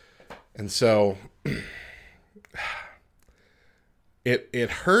 And so it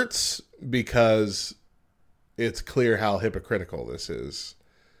hurts because it's clear how hypocritical this is,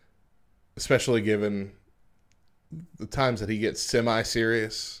 especially given the times that he gets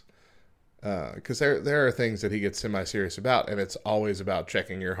semi-serious, because there are things that he gets semi-serious about, and it's always about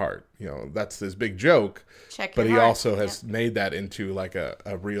checking your heart. That's his big joke. Check but your he heart. also has made that into like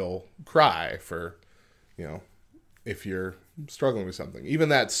a real cry for, if you're struggling with something. Even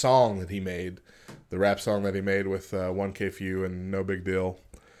that song that he made, the rap song that he made with 1K Few and No Big Deal,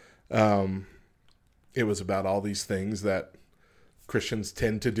 it was about all these things that Christians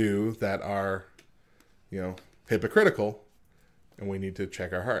tend to do that are, hypocritical, and we need to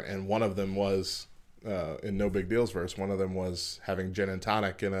check our heart. And one of them was, in No Big Deal's verse, one of them was having gin and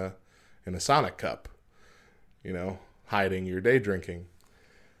tonic in a Sonic cup, hiding your day drinking.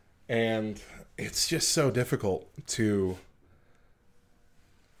 And it's just so difficult to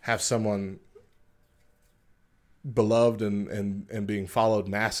have someone beloved and being followed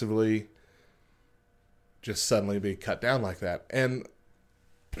massively just suddenly be cut down like that. And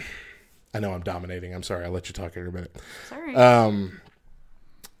I know I'm dominating. I'm sorry. I'll let you talk in a minute. Sorry.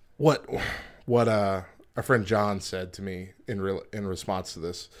 What our friend John said to me in response to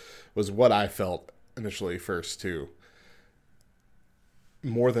this was what I felt initially first too.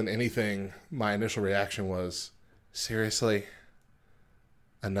 More than anything, my initial reaction was, seriously?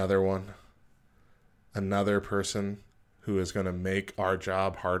 Another one? Another person who is going to make our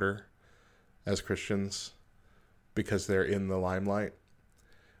job harder as Christians because they're in the limelight?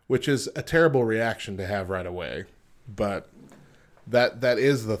 Which is a terrible reaction to have right away. But that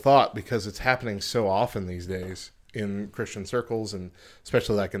is the thought, because it's happening so often these days in Christian circles, and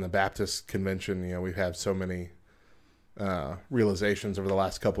especially like in the Baptist convention. We've had so many realizations over the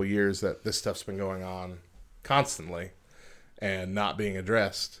last couple of years that this stuff's been going on constantly and not being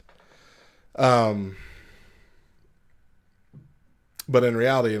addressed. But in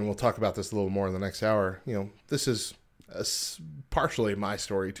reality, and we'll talk about this a little more in the next hour, this is partially my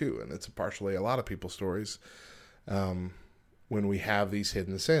story too, and it's partially a lot of people's stories, when we have these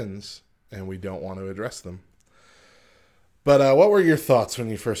hidden sins and we don't want to address them. But what were your thoughts when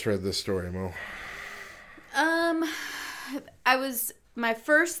you first read this story, Mo? My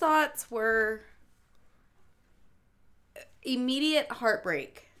first thoughts were immediate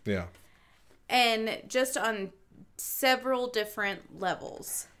heartbreak. Yeah. And just on several different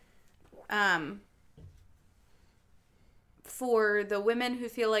levels. For the women who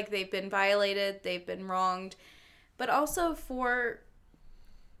feel like they've been violated, they've been wronged, but also for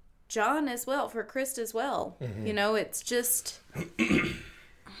John as well, for Crist as well. Mm-hmm. It's just,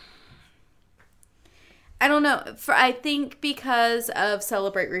 I don't know. I think because of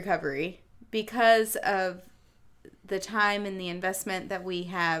Celebrate Recovery, because of the time and the investment that we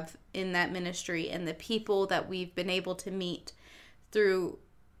have in that ministry and the people that we've been able to meet through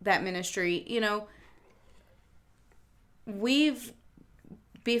that ministry, we've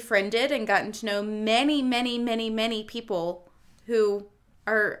befriended and gotten to know many, many, many, many people who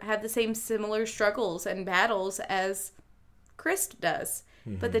have the same similar struggles and battles as Crist does.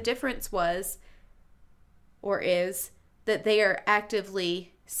 Mm-hmm. But the difference is that they are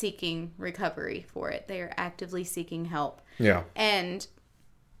actively seeking recovery for it. They are actively seeking help. Yeah. And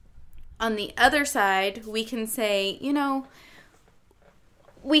on the other side, we can say,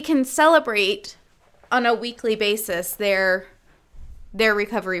 we can celebrate on a weekly basis their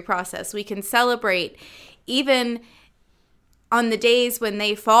recovery process. We can celebrate even on the days when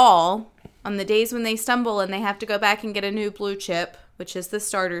they fall, on the days when they stumble and they have to go back and get a new blue chip, which is the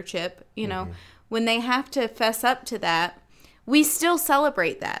starter chip, mm-hmm. When they have to fess up to that, we still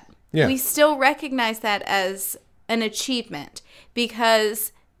celebrate that. Yeah. We still recognize that as an achievement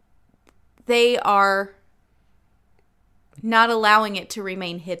because they are not allowing it to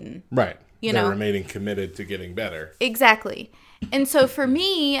remain hidden. Right. You They're know, remaining committed to getting better. Exactly. And so for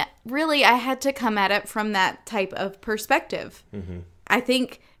me, really, I had to come at it from that type of perspective. Mm-hmm. I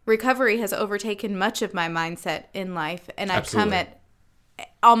think recovery has overtaken much of my mindset in life, and I've come at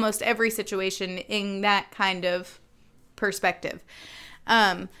almost every situation in that kind of perspective.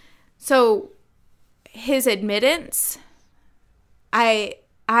 So his admittance, I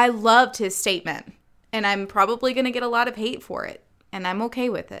loved his statement, and I'm probably going to get a lot of hate for it, and I'm okay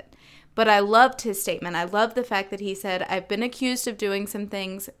with it. But I loved his statement. I loved the fact that he said, I've been accused of doing some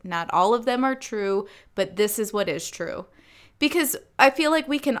things. Not all of them are true, but this is what is true. Because I feel like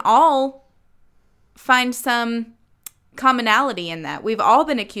we can all find some commonality in that. We've all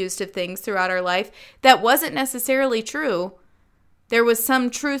been accused of things throughout our life that wasn't necessarily true. There was some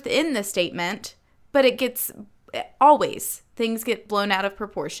truth in the statement, but things get blown out of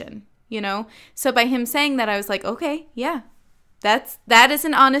proportion, you know? So by him saying that, I was like, okay, yeah. That is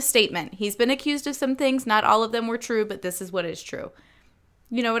an honest statement. He's been accused of some things. Not all of them were true, but this is what is true.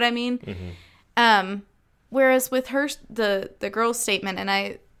 You know what I mean? Mm-hmm. Whereas with her, the girl's statement, and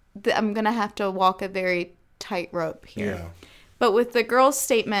I'm going to have to walk a very tightrope here. Yeah. But with the girl's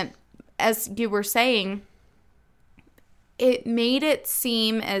statement, as you were saying, it made it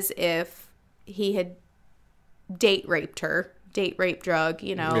seem as if he had date raped drug,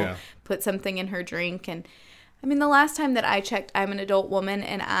 you know, put something in her drink. And I mean, the last time that I checked, I'm an adult woman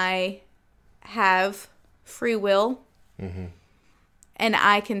and I have free will. Mm-hmm. And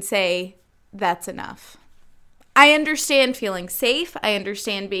I can say that's enough. I understand feeling safe. I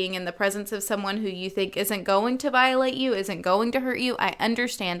understand being in the presence of someone who you think isn't going to violate you, isn't going to hurt you. I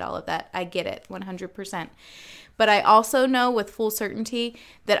understand all of that. I get it 100%. But I also know with full certainty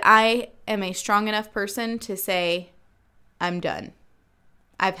that I am a strong enough person to say, I'm done.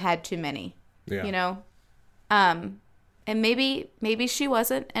 I've had too many, you know? And maybe she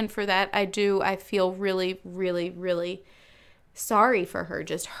wasn't. And for that, I feel really, really, really sorry for her,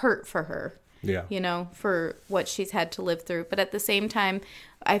 just hurt for her, you know, for what she's had to live through. But at the same time,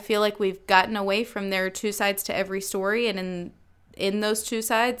 I feel like we've gotten away from there are two sides to every story. And in those two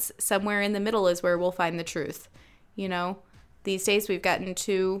sides, somewhere in the middle is where we'll find the truth. You know, these days we've gotten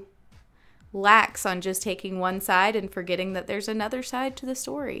too lax on just taking one side and forgetting that there's another side to the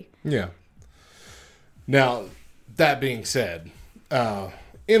story. Yeah. Now, that being said,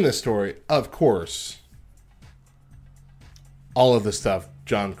 in the story, of course, all of the stuff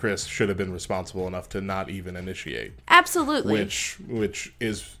John Crist should have been responsible enough to not even initiate. Absolutely. Which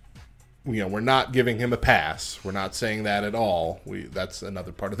is, you know, we're not giving him a pass. We're not saying that at all. That's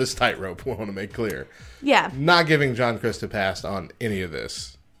another part of this tightrope we want to make clear. Yeah. Not giving John Crist a pass on any of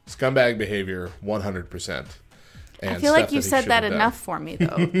this. Scumbag behavior, 100%. I feel like you said that enough for me,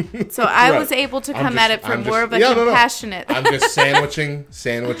 though. So I was able to come at it from more of a compassionate... I'm just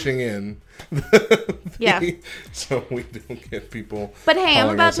sandwiching in. So we don't get people... But hey, I'm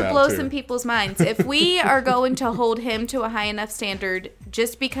about to blow some people's minds. If we are going to hold him to a high enough standard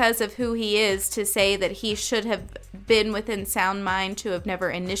just because of who he is to say that he should have been within sound mind to have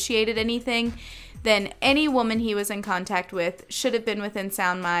never initiated anything... then any woman he was in contact with should have been within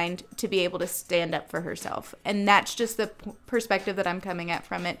sound mind to be able to stand up for herself. And that's just the perspective that I'm coming at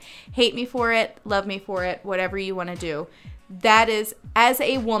from it. Hate me for it, love me for it, whatever you want to do. That is, as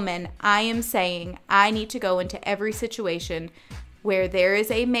a woman, I am saying I need to go into every situation where there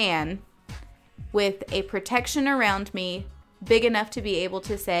is a man with a protection around me big enough to be able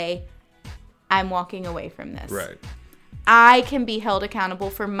to say, I'm walking away from this. Right. I can be held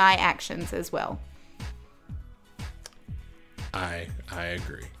accountable for my actions as well. I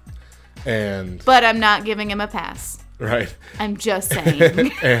agree. But I'm not giving him a pass. Right. I'm just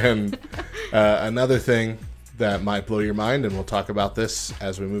saying. And another thing that might blow your mind, and we'll talk about this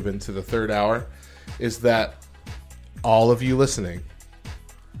as we move into the third hour, is that all of you listening,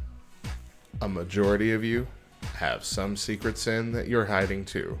 a majority of you have some secret sin that you're hiding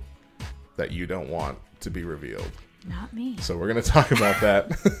too, that you don't want to be revealed. Not me. So we're going to talk about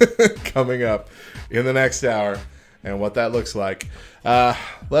that coming up in the next hour and what that looks like.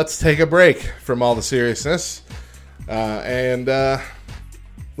 Let's take a break from all the seriousness and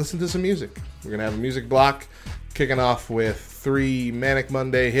listen to some music. We're going to have a music block kicking off with 3 Manic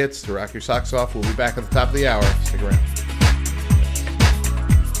Monday hits to rock your socks off. We'll be back at the top of the hour. Stick around.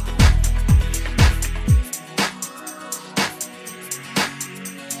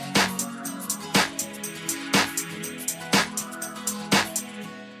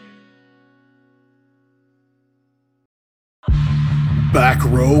 Back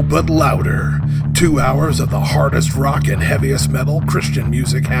row but louder. 2 hours of the hardest rock and heaviest metal Christian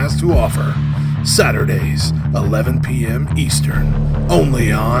music has to offer. Saturdays, 11 p.m. Eastern.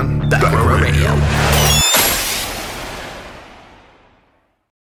 Only on Back Row Radio.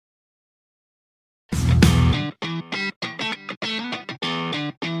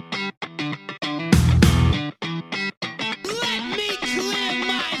 Let me clear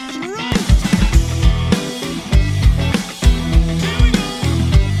my throat. Here we go.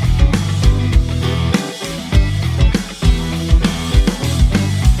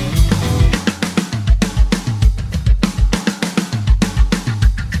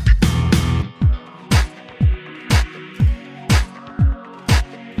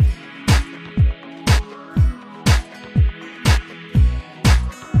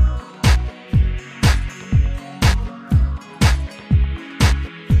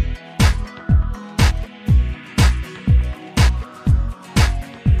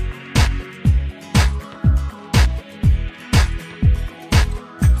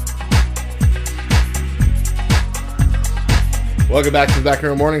 Welcome back to the Back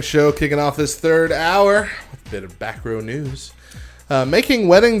Row Morning Show, kicking off this third hour with a bit of back row news. Making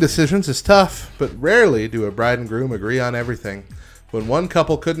wedding decisions is tough, but rarely do a bride and groom agree on everything. When one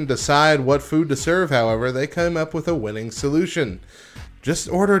couple couldn't decide what food to serve, however, they came up with a winning solution. Just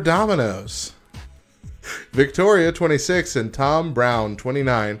order Domino's. Victoria, 26, and Tom Brown,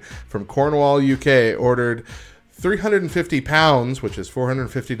 29, from Cornwall, UK, ordered 350 pounds, which is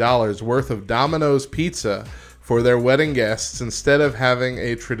 $450, worth of Domino's pizza for their wedding guests instead of having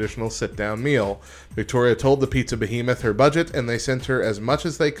a traditional sit-down meal. Victoria told the pizza behemoth her budget, and they sent her as much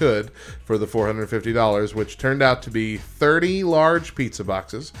as they could for the $450, which turned out to be 30 large pizza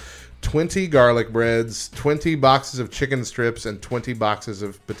boxes, 20 garlic breads, 20 boxes of chicken strips, and 20 boxes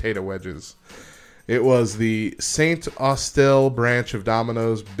of potato wedges. It was the St. Austell branch of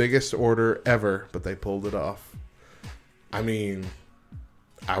Domino's biggest order ever, but they pulled it off. I mean,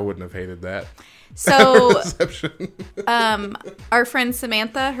 I wouldn't have hated that. So, our friend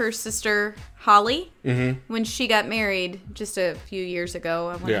Samantha, her sister Holly, when she got married just a few years ago,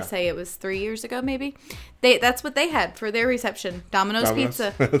 I want to say it was 3 years ago, maybe. That's what they had for their reception: Domino's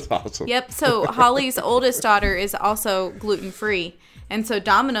pizza. That's awesome. Yep. So Holly's oldest daughter is also gluten-free, and so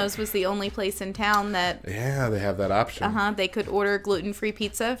Domino's was the only place in town that they have that option. They could order gluten-free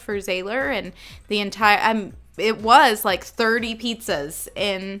pizza for Zaylor, and the entire it was like 30 pizzas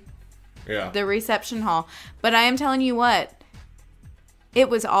in the reception hall. But I am telling you what, it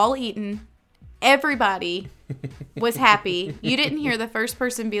was all eaten. Everybody was happy. You didn't hear the first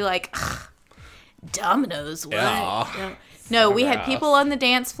person be like, Domino's, what? Yeah. No, we had people on the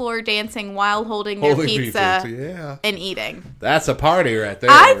dance floor dancing while holding their pizza and eating. That's a party right there.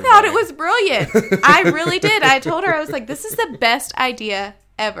 I thought it was brilliant. I really did. I told her, I was like, this is the best idea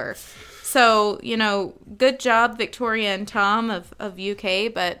ever. So, good job, Victoria and Tom of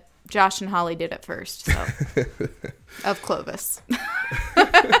UK, but Josh and Holly did it first, so. Of Clovis.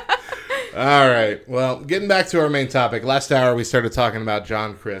 All right. Well, getting back to our main topic. Last hour, we started talking about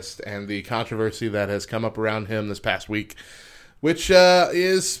John Crist and the controversy that has come up around him this past week, which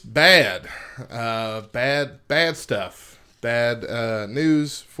is bad. Bad stuff. Bad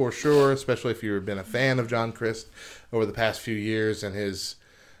news, for sure, especially if you've been a fan of John Crist over the past few years and his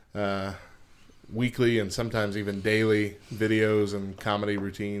weekly and sometimes even daily videos and comedy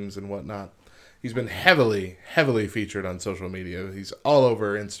routines and whatnot. He's been heavily featured on social media. He's all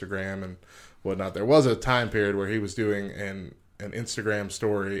over Instagram and whatnot. There was a time period where he was doing an Instagram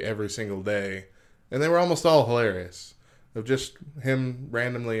story every single day, and they were almost all hilarious, of just him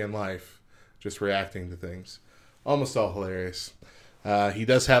randomly in life, just reacting to things. Almost all hilarious. He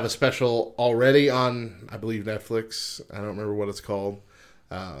does have a special already on, I believe, Netflix. I don't remember what it's called.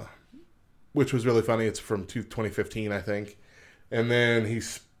 Which was really funny. It's from 2015, I think. And then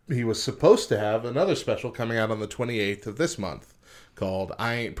he was supposed to have another special coming out on the 28th of this month called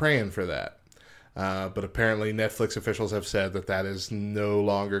I Ain't Praying for That. But apparently Netflix officials have said that is no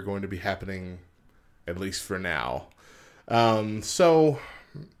longer going to be happening, at least for now. So,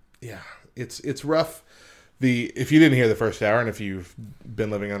 yeah, it's rough. If you didn't hear the first hour, and if you've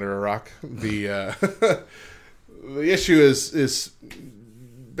been living under a rock, the issue is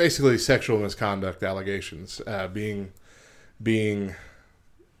basically sexual misconduct allegations, being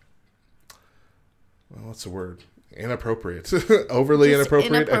well, what's the word? Inappropriate, overly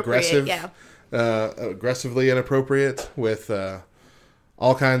inappropriate, aggressive, aggressively inappropriate with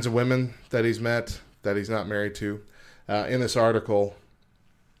all kinds of women that he's met that he's not married to. In this article,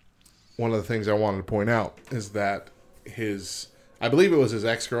 one of the things I wanted to point out is that I believe it was his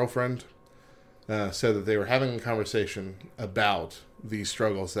ex-girlfriend, said that they were having a conversation about the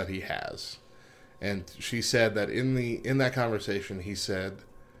struggles that he has. And she said that in that conversation, he said,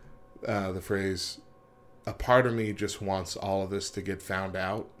 the phrase, a part of me just wants all of this to get found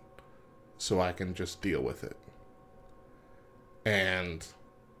out so I can just deal with it. And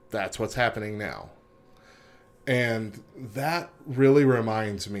that's what's happening now. And that really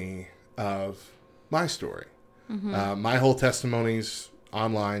reminds me of my story. My whole testimony's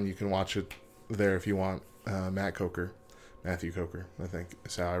online. You can watch it there if you want. Matthew Coker, I think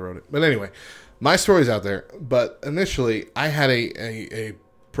is how I wrote it. But anyway, my story's out there. But initially, I had a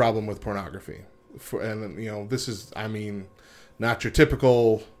problem with pornography. And, this is, not your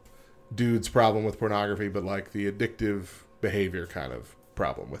typical dude's problem with pornography, but like the addictive behavior kind of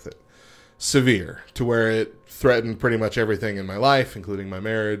problem with it. Severe, to where it threatened pretty much everything in my life, including my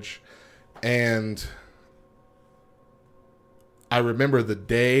marriage. And I remember the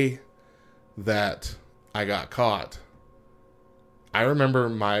day that I got caught. I remember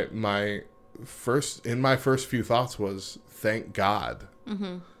my first few thoughts was, thank God.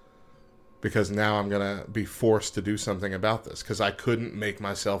 Because now I'm going to be forced to do something about this, because I couldn't make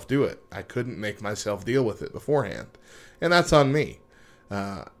myself do it. I couldn't make myself deal with it beforehand. And that's on me.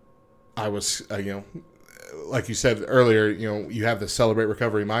 I was, like you said earlier, you have the celebrate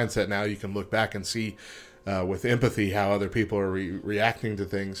recovery mindset now. You can look back and see with empathy how other people are reacting to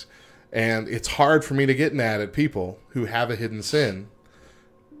things. And it's hard for me to get mad at people who have a hidden sin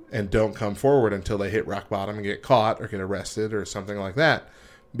and don't come forward until they hit rock bottom and get caught or get arrested or something like that.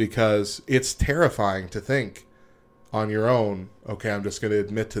 Because it's terrifying to think on your own, okay, I'm just going to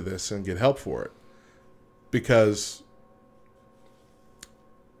admit to this and get help for it. Because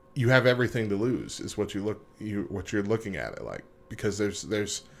you have everything to lose is what you're looking at it like. Because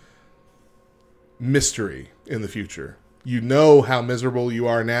there's mystery in the future. You know how miserable you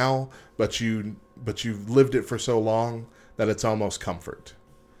are now, but you've lived it for so long that it's almost comfort.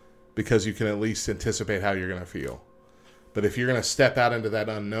 Because you can at least anticipate how you're going to feel. But if you're going to step out into that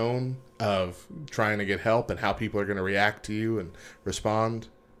unknown of trying to get help and how people are going to react to you and respond,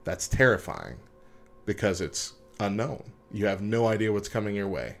 that's terrifying because it's unknown. You have no idea what's coming your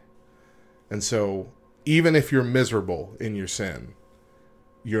way. And so even if you're miserable in your sin,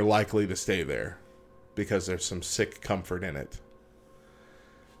 you're likely to stay there because there's some sick comfort in it.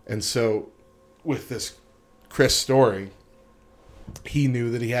 And so with this Chris story, he knew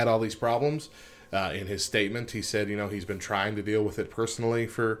that he had all these problems. In his statement, he said, he's been trying to deal with it personally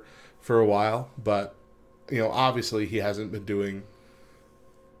for a while, but, obviously he hasn't been doing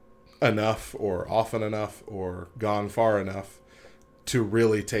enough or often enough or gone far enough to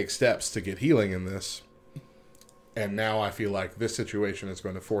really take steps to get healing in this. And now I feel like this situation is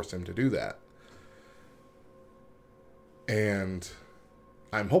going to force him to do that. And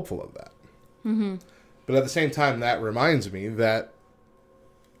I'm hopeful of that. But at the same time, that reminds me that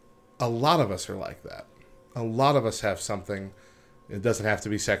a lot of us are like that. A lot of us have something. It doesn't have to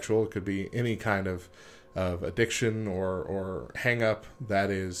be sexual. It could be any kind of addiction or hang up that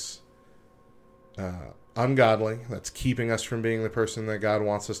is ungodly, that's keeping us from being the person that God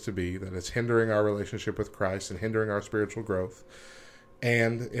wants us to be, that is hindering our relationship with Christ and hindering our spiritual growth.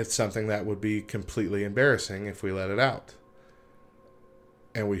 And it's something that would be completely embarrassing if we let it out.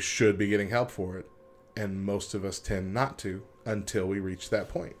 And we should be getting help for it. And most of us tend not to until we reach that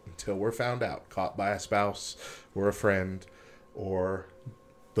point, until we're found out, caught by a spouse or a friend or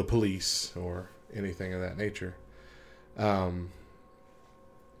the police or anything of that nature.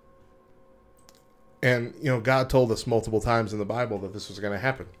 And, God told us multiple times in the Bible that this was going to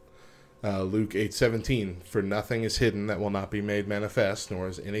happen. Luke 8:17, for nothing is hidden that will not be made manifest, nor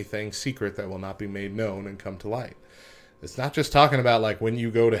is anything secret that will not be made known and come to light. It's not just talking about like when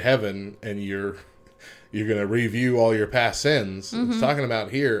you go to heaven and you're going to review all your past sins. It's talking about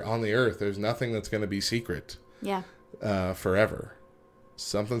here on the earth, there's nothing that's going to be secret forever.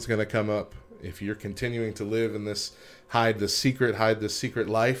 Something's going to come up. If you're continuing to live in this hide this secret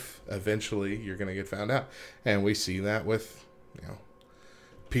life, eventually you're going to get found out. And we see that with,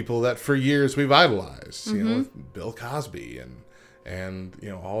 people that for years we've idolized, with Bill Cosby and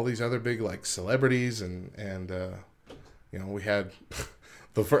all these other big like celebrities and we had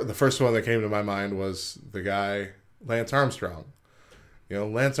the first one that came to my mind was the guy Lance Armstrong.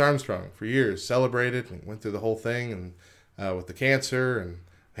 Lance Armstrong for years celebrated and went through the whole thing and with the cancer and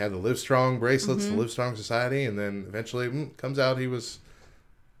had the Live Strong bracelets, the Live Strong Society, and then eventually comes out he was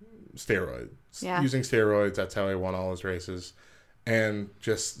using steroids. That's how he won all his races. And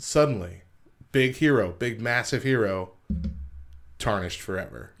just suddenly, big massive hero, tarnished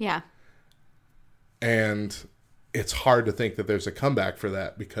forever. Yeah. And it's hard to think that there's a comeback for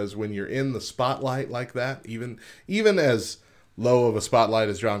that, because when you're in the spotlight like that, even as low of a spotlight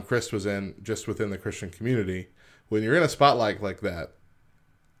as John Crist was in just within the Christian community, when you're in a spotlight like that,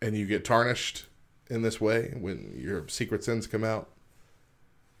 and you get tarnished in this way when your secret sins come out,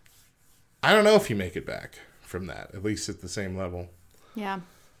 I don't know if you make it back from that, at least at the same level. Yeah.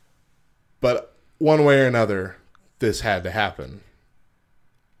 But one way or another, this had to happen.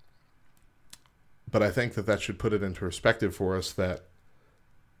 But I think that should put it into perspective for us that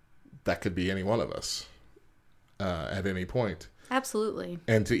could be any one of us at any point. Absolutely.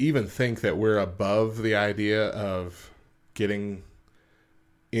 And to even think that we're above the idea of getting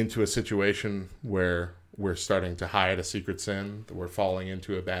into a situation where we're starting to hide a secret sin, that we're falling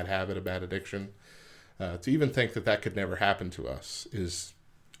into a bad habit, a bad addiction, to even think that could never happen to us is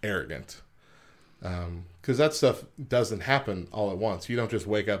arrogant. Because that stuff doesn't happen all at once. You don't just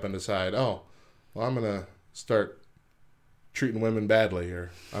wake up and decide, oh, well, I'm going to start treating women badly,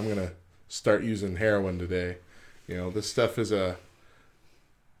 or I'm going to start using heroin today. This stuff is a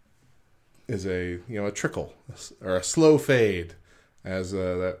trickle or a slow fade, as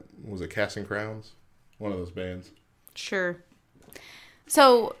that was it, Casting Crowns, one of those bands. Sure.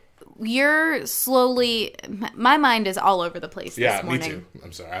 So you're slowly. My mind is all over the place this morning. Me too.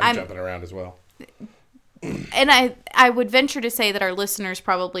 I'm sorry. I'm jumping around as well. And I would venture to say that our listeners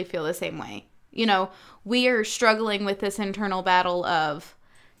probably feel the same way. We are struggling with this internal battle of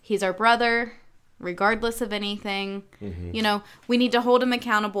he's our brother, regardless of anything. Mm-hmm. We need to hold him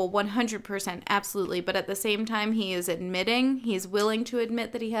accountable 100%, absolutely. But at the same time, he's willing to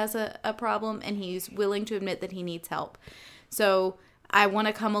admit that he has a problem, and he's willing to admit that he needs help. So I want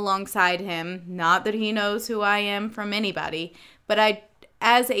to come alongside him. Not that he knows who I am from anybody, but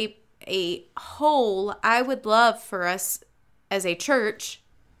as a whole, I would love for us as a church,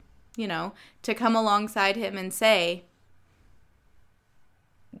 to come alongside him and say,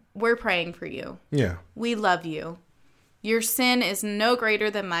 we're praying for you. Yeah. We love you. Your sin is no greater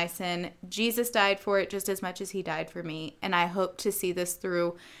than my sin. Jesus died for it just as much as he died for me. And I hope to see this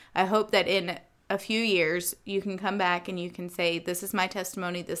through. I hope that in a few years, you can come back and you can say, this is my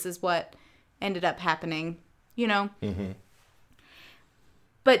testimony. This is what ended up happening, Mm-hmm.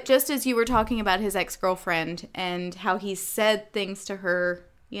 But just as you were talking about his ex-girlfriend and how he said things to her,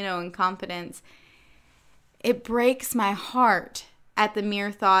 in confidence, it breaks my heart at the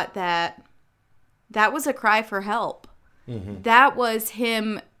mere thought that was a cry for help. Mm-hmm. That was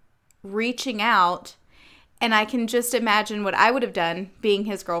him reaching out. And I can just imagine what I would have done being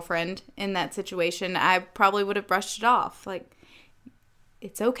his girlfriend in that situation. I probably would have brushed it off. Like,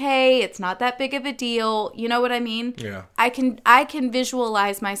 it's okay. It's not that big of a deal. You know what I mean? Yeah. I can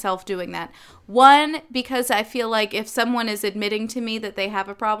visualize myself doing that. One, because I feel like if someone is admitting to me that they have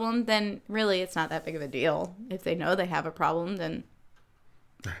a problem, then really it's not that big of a deal. If they know they have a problem, then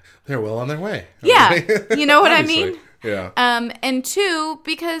they're well on their way. Yeah. You know what I mean? Yeah. And two,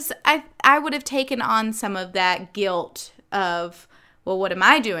 because I would have taken on some of that guilt of, well, what am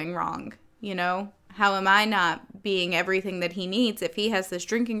I doing wrong? How am I not being everything that he needs? If he has this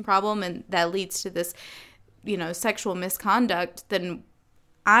drinking problem and that leads to this, sexual misconduct, then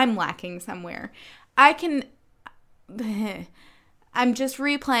I'm lacking somewhere. I'm just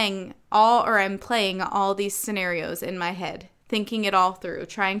replaying I'm playing all these scenarios in my head, thinking it all through,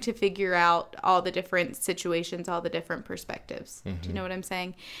 trying to figure out all the different situations, all the different perspectives. Mm-hmm. Do you know what I'm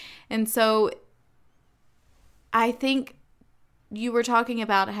saying? And so I think you were talking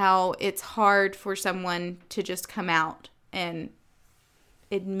about how it's hard for someone to just come out and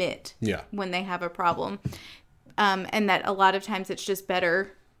admit when they have a problem. And that a lot of times it's just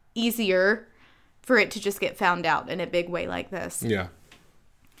easier for it to just get found out in a big way like this. Yeah.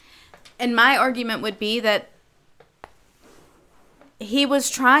 And my argument would be that he was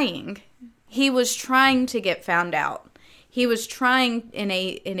trying. He was trying to get found out. He was trying in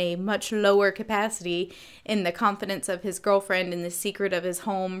a much lower capacity, in the confidence of his girlfriend, in the secret of his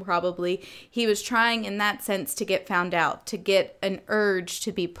home, probably. He was trying in that sense to get found out, to get an urge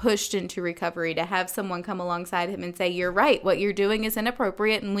to be pushed into recovery, to have someone come alongside him and say, you're right, what you're doing is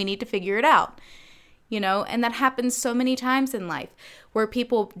inappropriate and we need to figure it out. And that happens so many times in life, where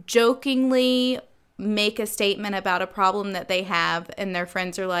people jokingly make a statement about a problem that they have and their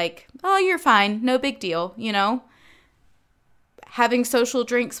friends are like, oh, you're fine, no big deal, Having social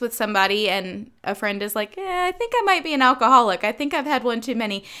drinks with somebody and a friend is like, I think I might be an alcoholic. I think I've had one too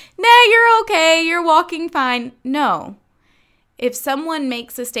many. Nah, you're okay. You're walking fine. No. If someone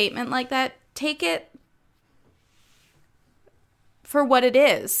makes a statement like that, take it for what it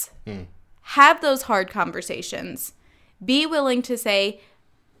is. Have those hard conversations. Be willing to say,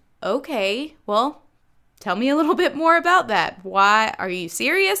 okay, well, tell me a little bit more about that. Why? Are you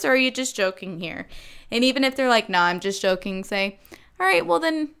serious or are you just joking here? And even if they're like, no, I'm just joking, say, all right, well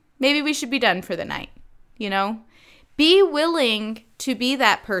then maybe we should be done for the night. Be willing to be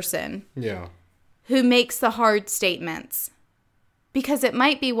that person who makes the hard statements, because it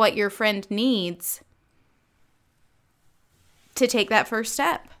might be what your friend needs to take that first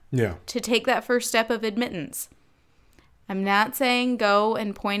step. Yeah. To take that first step of admittance. I'm not saying go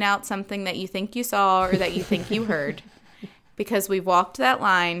and point out something that you think you saw or that you think you heard, because we've walked that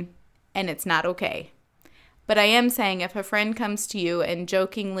line and it's not okay. But I am saying if a friend comes to you and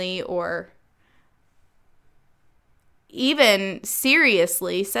jokingly or even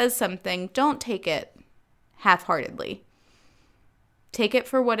seriously says something, don't take it half-heartedly. Take it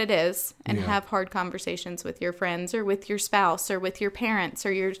for what it is and have hard conversations with your friends or with your spouse or with your parents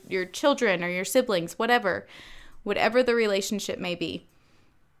or your children or your siblings, whatever the relationship may be.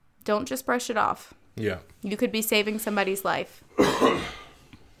 Don't just brush it off. Yeah. You could be saving somebody's life.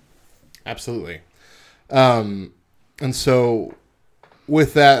 Absolutely. And so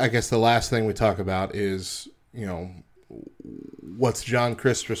with that, I guess the last thing we talk about is, what's John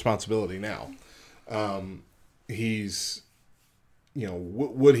Crist's responsibility now? He's,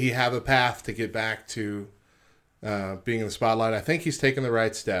 would he have a path to get back to being in the spotlight? I think he's taken the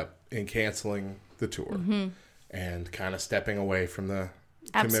right step in canceling the tour and kind of stepping away from the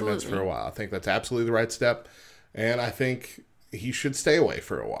commitments for a while. I think that's absolutely the right step. And I think he should stay away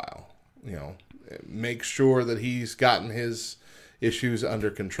for a while. Make sure that he's gotten his issues under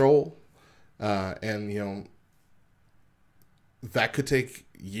control. And, that could take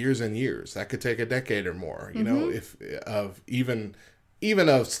years and years. That could take a decade or more, if of even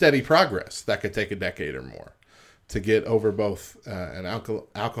of steady progress, that could take a decade or more to get over both an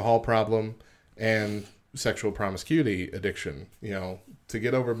alcohol problem and sexual promiscuity addiction. To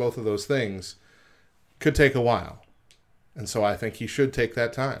get over both of those things could take a while. And so I think he should take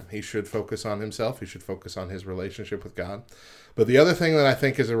that time. He should focus on himself. He should focus on his relationship with God. But the other thing that I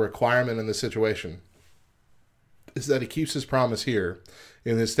think is a requirement in this situation is that he keeps his promise here.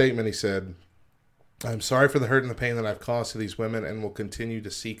 In his statement, he said, "I'm sorry for the hurt and the pain that I've caused to these women and will continue to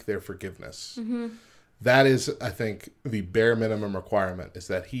seek their forgiveness." That is, I think, the bare minimum requirement, is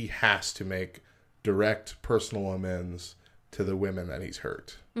that he has to make direct personal amends to the women that he's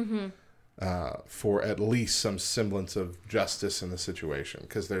hurt. For at least some semblance of justice in the situation,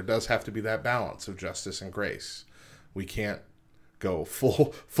 because there does have to be that balance of justice and grace. We can't go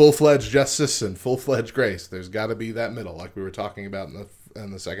full-fledged justice and full-fledged grace. There's got to be that middle, like we were talking about in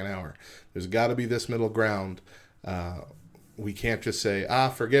the second hour. There's got to be this middle ground. We can't just say,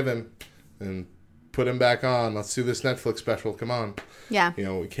 forgive him and put him back on. Let's do this Netflix special. Come on. Yeah.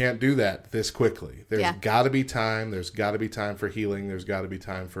 We can't do that this quickly. There's got to be time. There's got to be time for healing. There's got to be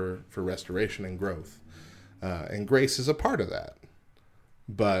time for restoration and growth. And grace is a part of that.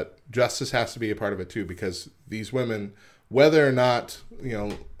 But justice has to be a part of it too, because these women, whether or not,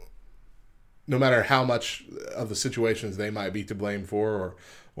 no matter how much of the situations they might be to blame for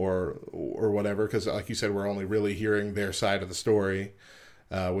or whatever, because like you said, we're only really hearing their side of the story,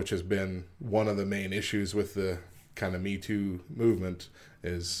 which has been one of the main issues with the kind of Me Too movement,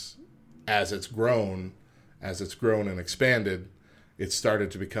 is as it's grown and expanded, it's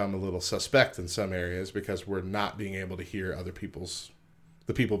started to become a little suspect in some areas, because we're not being able to hear the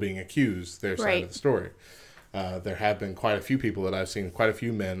people being accused, their side of the story. There have been quite a few people that I've seen, quite a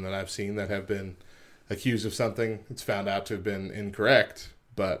few men that I've seen that have been accused of something. It's found out to have been incorrect,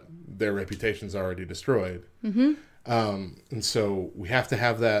 but their reputation's already destroyed. And so we have to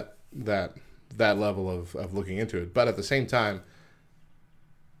have that level of looking into it. But at the same time,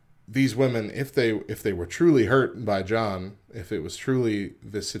 these women, if they were truly hurt by John, if it was truly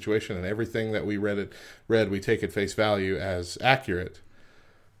this situation and everything that we read, we take at face value as accurate,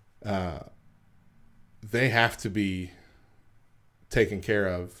 they have to be taken care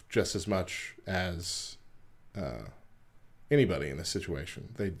of just as much as anybody in this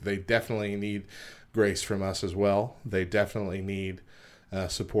situation. They definitely need grace from us as well. They definitely need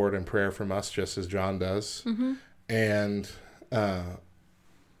support and prayer from us, just as John does. And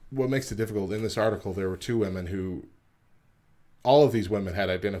what makes it difficult, in this article, there were two women who, all of these women had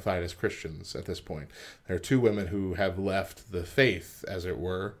identified as Christians at this point. There are two women who have left the faith, as it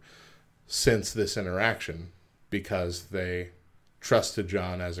were, since this interaction, because they trusted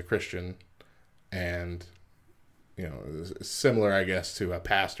John as a Christian, and similar, I guess, to a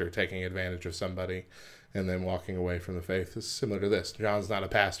pastor taking advantage of somebody and then walking away from the faith. It's similar to this. John's not a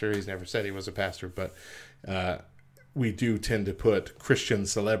pastor. He's never said he was a pastor, but we do tend to put Christian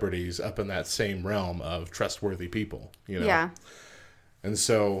celebrities up in that same realm of trustworthy people, Yeah. And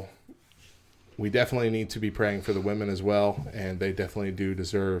so we definitely need to be praying for the women as well, and they definitely do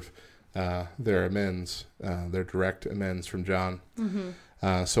deserve their amends, their direct amends from John.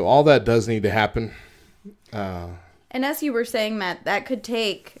 So all that does need to happen. And as you were saying, Matt, that could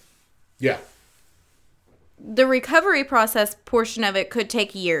take... Yeah. The recovery process portion of it could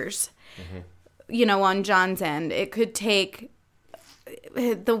take years. You know, on John's end. It could take...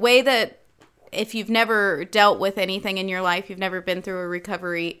 The way that... If you've never dealt with anything in your life, you've never been through a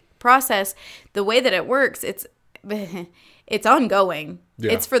recovery process, the way that it works, it's ongoing.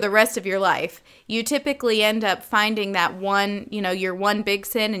 Yeah. It's for the rest of your life. You typically end up finding that one, you know, your one big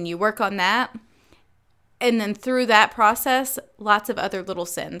sin, and you work on that. And then through that process, lots of other little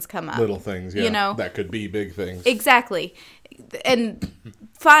sins come up. Little things, yeah. You know? That could be big things. Exactly. And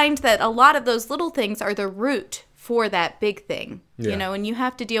find that a lot of those little things are the root for that big thing, you know, and you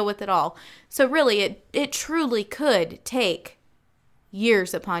have to deal with it all. So really, it truly could take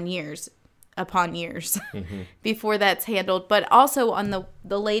years upon years before that's handled. But also on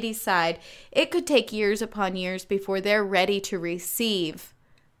the ladies' side, it could take years upon years before they're ready to receive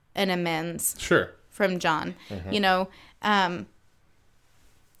an amends from John. You know,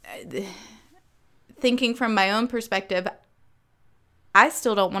 thinking from my own perspective, I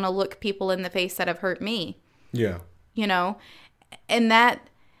still don't want to look people in the face that have hurt me. Yeah. You know, and that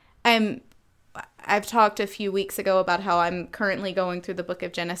I've talked a few weeks ago about how I'm currently going through the book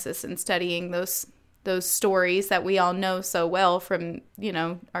of Genesis and studying those stories that we all know so well from, you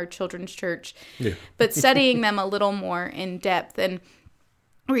know, our children's church. Yeah. But studying them a little more in depth. And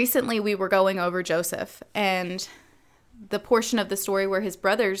recently we were going over Joseph and the portion of the story where his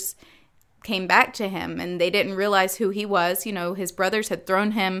brothers came back to him and they didn't realize who he was. You know, his brothers had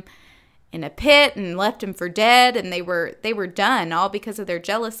thrown him in a pit and left him for dead, and they were done, all because of their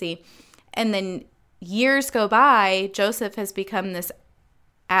jealousy. And then years go by, Joseph has become this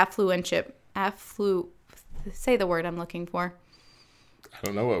say the word I'm looking for. I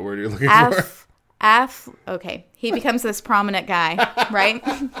don't know what word you're looking for. Okay. He becomes this prominent guy, right?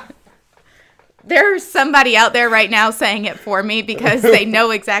 There's somebody out there right now saying it for me because they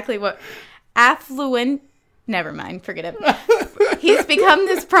know exactly what affluent. Never mind, forget it. He's become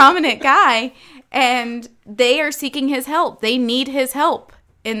this prominent guy, and they are seeking his help. They need his help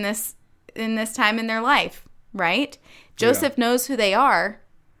in this time in their life, right? Joseph knows who they are.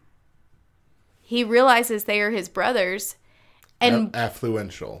 He realizes they are his brothers, and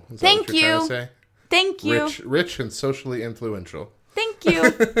affluential. Is thank that what you're trying to say? Thank you. Rich and socially influential. Thank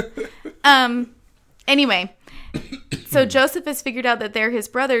you. Anyway. So Joseph has figured out that they're his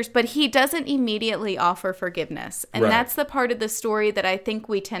brothers, but he doesn't immediately offer forgiveness. And that's the part of the story that I think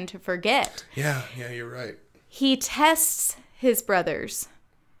we tend to forget. Yeah, you're right. He tests his brothers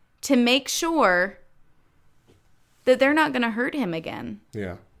to make sure that they're not going to hurt him again.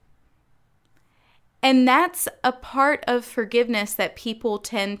 Yeah. And that's a part of forgiveness that people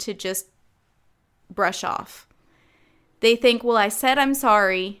tend to just brush off. They think, well, I said I'm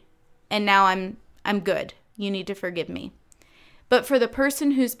sorry, and now I'm good. You need to forgive me. But for the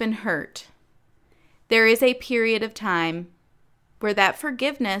person who's been hurt, there is a period of time where that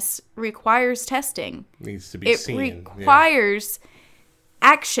forgiveness requires testing. Needs to be seen. It requires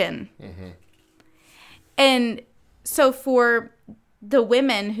action. Mm-hmm. And so for the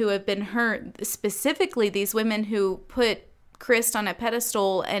women who have been hurt, specifically these women who put Crist on a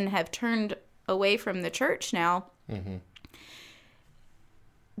pedestal and have turned away from the church now,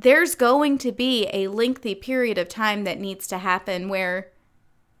 there's going to be a lengthy period of time that needs to happen where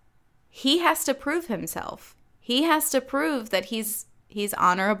he has to prove himself. He has to prove that he's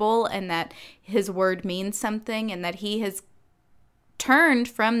honorable and that his word means something and that he has turned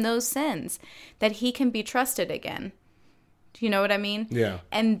from those sins, that he can be trusted again. Do you know what I mean? Yeah.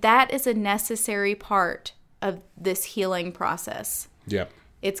 And that is a necessary part of this healing process. Yeah.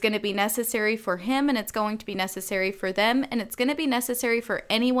 It's going to be necessary for him, and it's going to be necessary for them, and it's going to be necessary for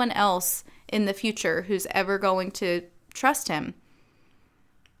anyone else in the future who's ever going to trust him.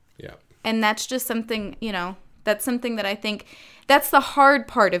 Yeah. And that's just something, you know, that's something that I think, that's the hard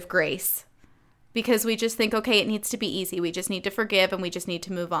part of grace. Because we just think, okay, it needs to be easy. We just need to forgive, and we just need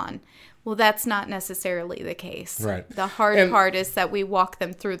to move on. Well, that's not necessarily the case. Right. The hard part is that we walk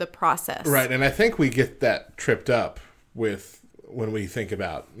them through the process. Right, and I think we get that tripped up with when we think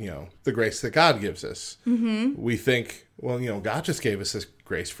about, you know, the grace that God gives us. Mm-hmm. We think, well, you know, God just gave us this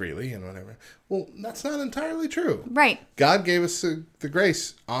grace freely and whatever. Well, that's not entirely true. Right. God gave us the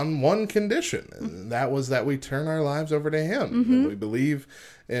grace on one condition, and that was that we turn our lives over to him. Mm-hmm. That we believe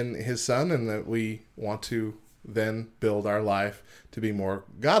in his son and that we want to then build our life to be more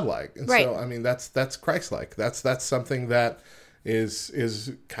godlike. And so, I mean, that's Christ-like. That's something that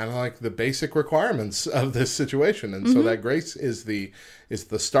is kind of like the basic requirements of this situation. And so that grace is the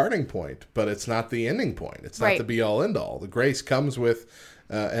starting point, but it's not the ending point. It's not the be all end all. The grace comes with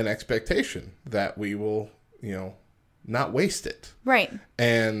an expectation that we will, you know, not waste it. Right.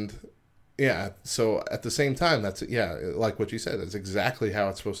 And yeah, so at the same time, that's, like what you said, that's exactly how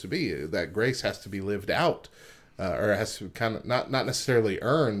it's supposed to be. That grace has to be lived out, or it has to kind of, not necessarily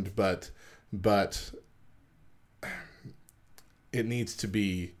earned, but it needs to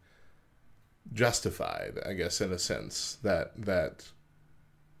be justified, I guess, in a sense, that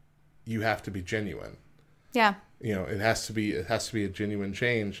you have to be genuine. Yeah. It has to be a genuine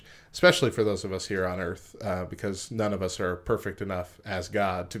change, especially for those of us here on earth, because none of us are perfect enough as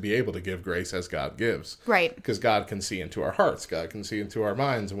God to be able to give grace as God gives. Right. Because God can see into our hearts. God can see into our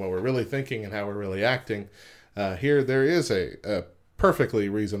minds and what we're really thinking and how we're really acting. Here, there is a perfectly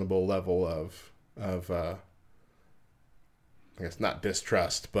reasonable level of I guess not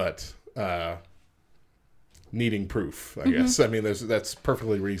distrust, but needing proof, I guess. I mean, that's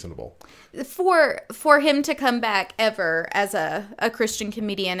perfectly reasonable. For him to come back ever as a Christian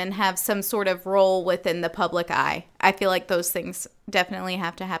comedian and have some sort of role within the public eye, I feel like those things definitely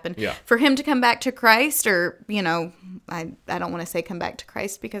have to happen. Yeah. For him to come back to Christ, or, I don't want to say come back to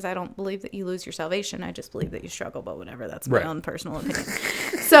Christ because I don't believe that you lose your salvation. I just believe that you struggle, but whatever. That's my own personal opinion.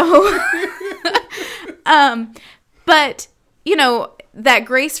 So, but, that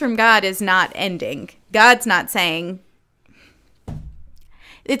grace from God is not ending. God's not saying...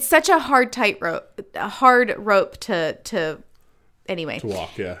 It's such a hard rope to anyway. To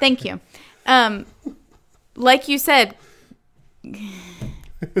walk, yeah. Thank you. Like you said,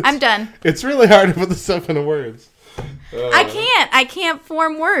 I'm done. It's really hard to put this stuff into words. I can't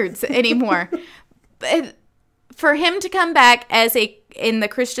form words anymore. But for him to come back in the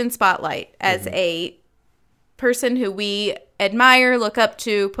Christian spotlight as a person who we admire, look up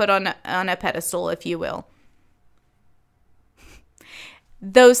to, put on a pedestal, if you will.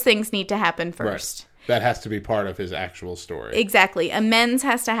 Those things need to happen first. Right. That has to be part of his actual story. Exactly. Amends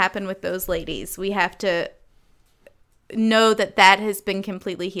has to happen with those ladies. We have to know that has been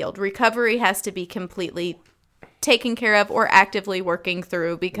completely healed. Recovery has to be completely taken care of or actively working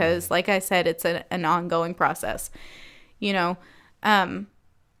through because, like I said, it's an ongoing process. But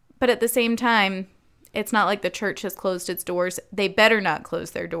at the same time, it's not like the church has closed its doors. They better not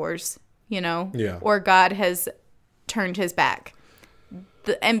close their doors, Yeah. or God has turned his back.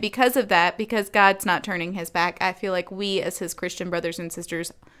 And because of that, because God's not turning his back, I feel like we as his Christian brothers and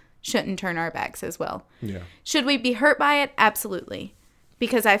sisters shouldn't turn our backs as well. Yeah. Should we be hurt by it? Absolutely.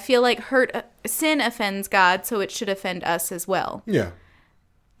 Because I feel like sin offends God, so it should offend us as well. Yeah.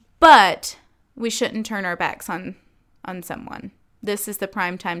 But we shouldn't turn our backs on someone. This is the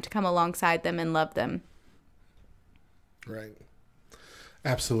prime time to come alongside them and love them. Right.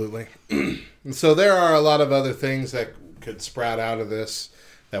 Absolutely. And so there are a lot of other things that could sprout out of this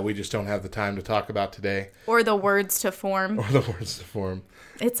that we just don't have the time to talk about today. Or the words to form.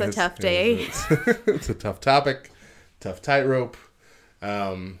 It's a tough day. It's a tough topic, tough tightrope.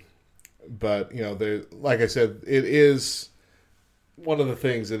 But, like I said, it is one of the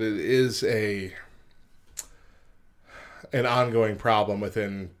things that it is an ongoing problem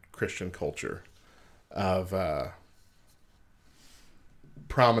within Christian culture of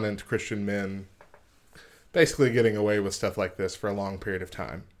prominent Christian men basically getting away with stuff like this for a long period of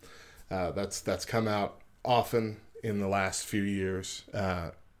time. That's come out often in the last few years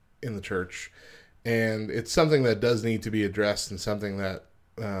in the church. And it's something that does need to be addressed and something that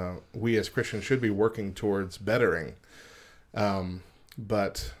we as Christians should be working towards bettering.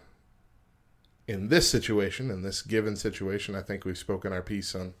 But in this situation, in this given situation, I think we've spoken our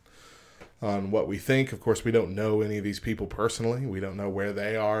piece on what we think. Of course, we don't know any of these people personally. We don't know where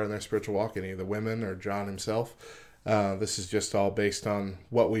they are in their spiritual walk, any of the women or John himself. This is just all based on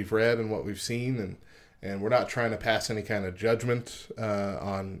what we've read and what we've seen, and we're not trying to pass any kind of judgment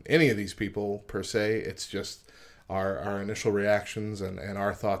on any of these people per se. It's just our initial reactions and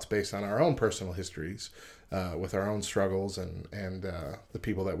our thoughts based on our own personal histories with our own struggles and the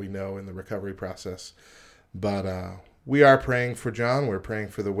people that we know in the recovery process. But we are praying for John. We're praying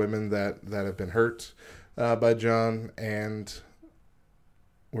for the women that have been hurt by John. And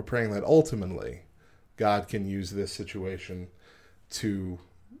we're praying that ultimately God can use this situation to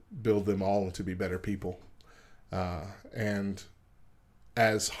build them all to be better people. And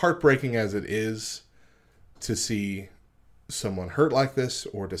as heartbreaking as it is to see someone hurt like this,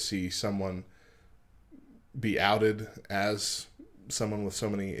 or to see someone be outed as someone with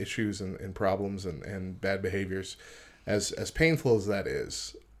so many issues and problems and bad behaviors, as painful as that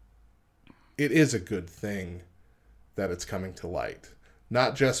is, it is a good thing that it's coming to light.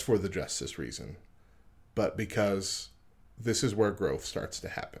 Not just for the justice reason, but because this is where growth starts to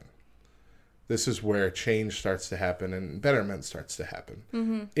happen. This is where change starts to happen and betterment starts to happen.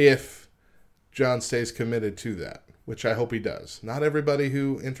 Mm-hmm. If John stays committed to that, which I hope he does. Not everybody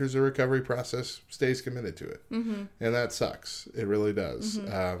who enters a recovery process stays committed to it. And that sucks. It really does.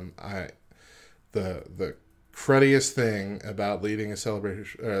 The cruddiest thing about leading a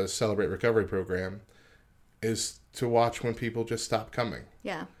Celebrate Recovery program is to watch when people just stop coming.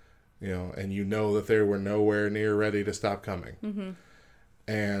 Yeah. And you know that they were nowhere near ready to stop coming.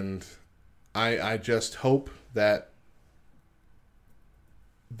 And I just hope that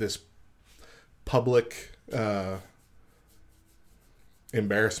this public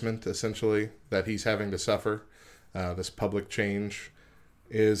embarrassment, essentially, that he's having to suffer, this public change,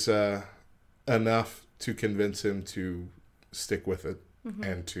 is enough to convince him to stick with it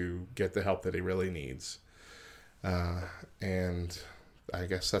and to get the help that he really needs. And I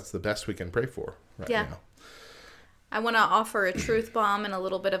guess that's the best we can pray for right now. I want to offer a truth bomb and a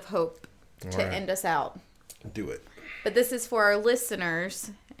little bit of hope to end us out. Do it. But this is for our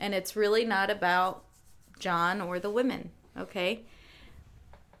listeners, and it's really not about John or the women, okay?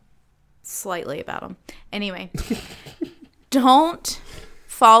 Slightly about them. Anyway, don't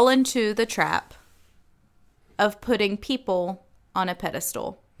fall into the trap of putting people on a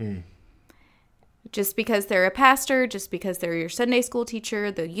pedestal. Just because they're a pastor, just because they're your Sunday school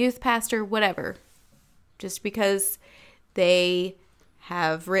teacher, the youth pastor, whatever. Just because they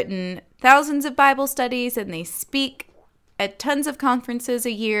have written thousands of Bible studies and they speak at tons of conferences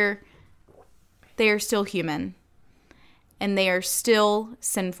a year, they are still human. And they are still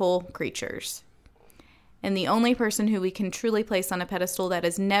sinful creatures. And the only person who we can truly place on a pedestal that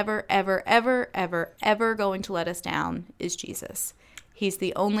is never, ever, ever, ever, ever going to let us down is Jesus. He's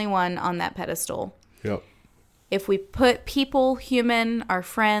the only one on that pedestal. Yep. If we put people, human, our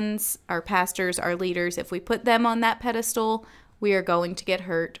friends, our pastors, our leaders, if we put them on that pedestal, we are going to get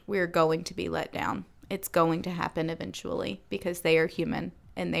hurt. We are going to be let down. It's going to happen eventually because they are human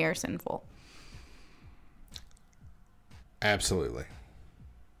and they are sinful. Absolutely.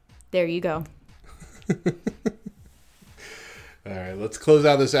 There you go. All right, let's close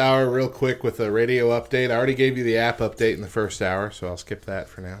out this hour real quick with a radio update. I already gave you the app update in the first hour, so I'll skip that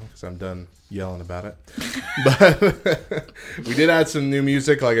for now because I'm done yelling about it. But we did add some new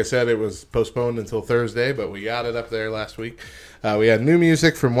music. Like I said, it was postponed until Thursday, but we got it up there last week. We had new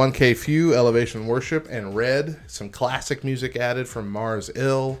music from 1K Few, Elevation Worship, and Red. Some classic music added from Mars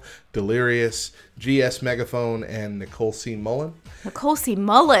Ill, Delirious, GS Megaphone, and Nicole C. Mullen. Nicole C.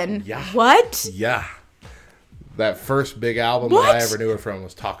 Mullen? Yeah. What? Yeah. That first big album that I ever knew her from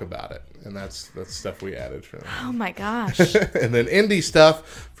was Talk About It. And that's stuff we added from them. Oh, my gosh. And then indie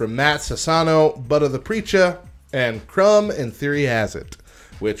stuff from Matt Sassano, Bud of the Preacher, and Crumb and Theory Has It,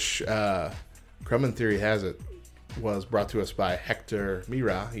 which Crumb and Theory Has It was brought to us by Hector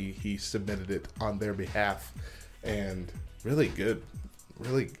Mira. He submitted it on their behalf. And really good,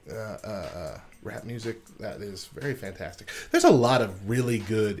 really rap music that is very fantastic. There's a lot of really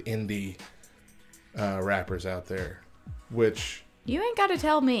good indie rappers out there, which... You ain't got to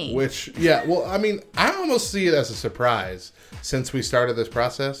tell me. Yeah, well, I mean, I almost see it as a surprise since we started this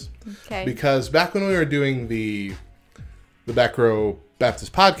process. Okay. Because back when we were doing the Back Row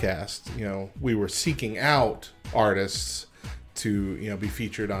Baptist podcast, we were seeking out artists to, be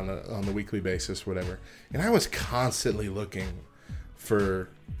featured on the weekly basis, whatever. And I was constantly looking for,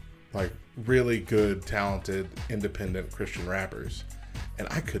 like, really good, talented, independent Christian rappers. And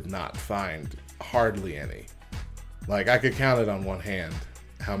I could not find hardly any. Like, I could count it on one hand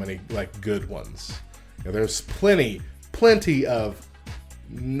how many, like, good ones. There's plenty of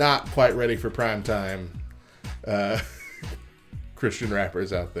not quite ready for prime time Christian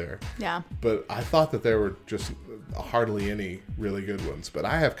rappers out there. Yeah. But I thought that there were just hardly any really good ones. But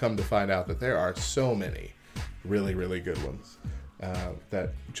I have come to find out that there are so many really, really good ones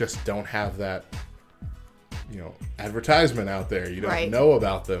that just don't have that, advertisement out there. You don't know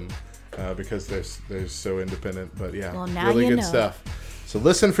about them. Because they're so independent, but yeah, well, now really good stuff. So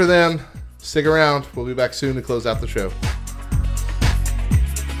listen for them. Stick around. We'll be back soon to close out the show.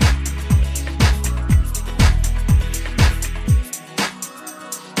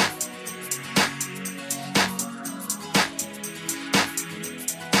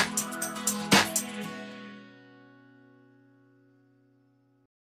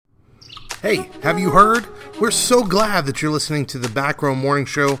 Hey, have you heard? We're so glad that you're listening to the Back Row Morning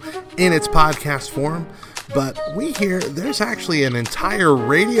Show in its podcast form, but we hear there's actually an entire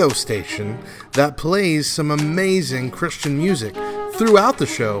radio station that plays some amazing Christian music throughout the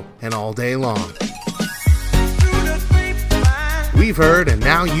show and all day long. We've heard, and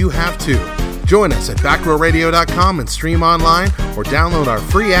now you have too. Join us at backrowradio.com and stream online or download our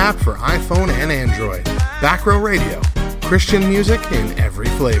free app for iPhone and Android. Back Row Radio, Christian music in every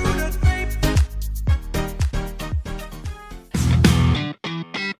flavor.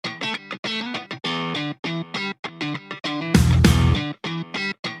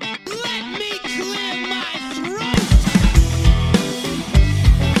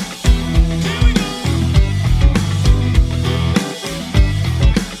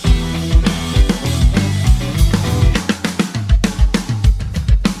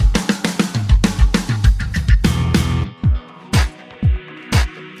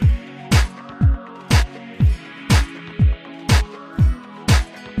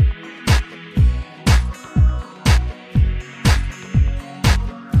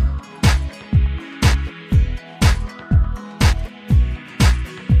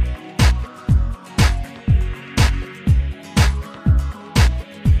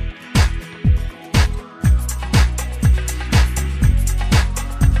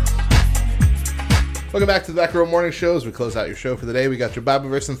 Welcome back to the Back Row Morning Show. As we close out your show for the day, we got your Bible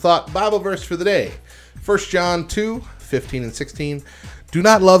verse and thought. Bible verse for the day, 1 John 2, 15 and 16. Do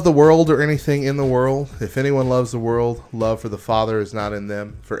not love the world or anything in the world. If anyone loves the world, love for the Father is not in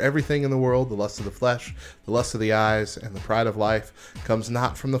them. For everything in the world, the lust of the flesh, the lust of the eyes, and the pride of life, comes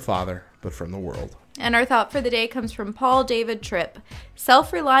not from the Father, but from the world. And our thought for the day comes from Paul David Tripp.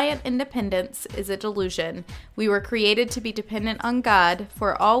 Self-reliant independence is a delusion. We were created to be dependent on God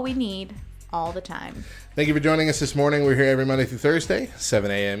for all we need all the time. Thank you for joining us this morning. We're here every Monday through Thursday, 7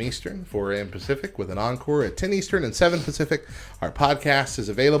 a.m. Eastern, 4 a.m. Pacific, with an encore at 10 Eastern and 7 Pacific. Our podcast is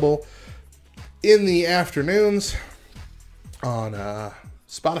available in the afternoons on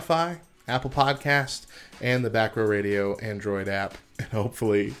Spotify, Apple Podcast, and the Back Row Radio Android app, and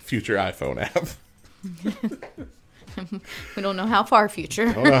hopefully future iPhone app. We don't know how far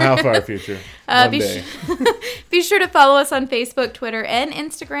future. Don't know how far future. One day. Be sure to follow us on Facebook, Twitter, and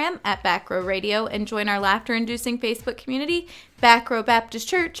Instagram at Back Row Radio, and join our laughter-inducing Facebook community, Back Row Baptist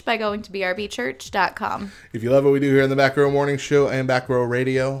Church, by going to brbchurch.com. If you love what we do here in the Back Row Morning Show and Back Row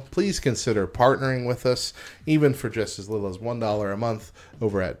Radio, please consider partnering with us, even for just as little as $1 a month,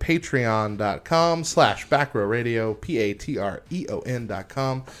 over at patreon.com/backrowradio,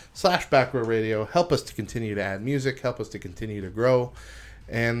 patreon.com/backrowradio. Help us to continue to add music, help us to continue to grow,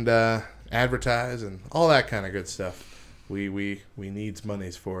 and advertise, and all that kind of good stuff. We needs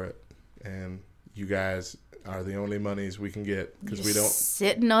monies for it, and you guys are the only monies we can get, because we don't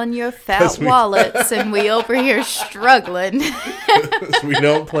sitting on your fat wallets and we over here struggling. We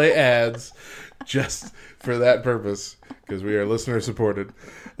don't play ads just for that purpose, because we are listener supported.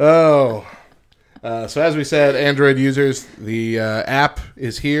 So as we said, Android users, the app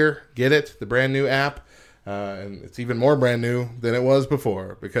is here. Get it, the brand new app. And it's even more brand new than it was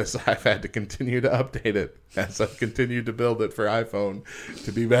before, because I've had to continue to update it as I've continued to build it for iPhone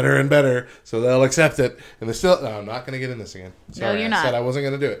to be better and better, so they'll accept it. And they're still... No, I'm not going to get in this again. Sorry, no, you're not. I said I wasn't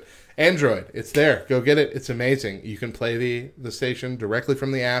going to do it. Android, it's there. Go get it. It's amazing. You can play the station directly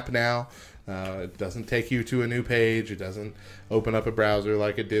from the app now. It doesn't take you to a new page. It doesn't open up a browser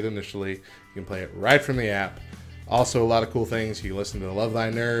like it did initially. You can play it right from the app. Also, a lot of cool things. You can listen to the Love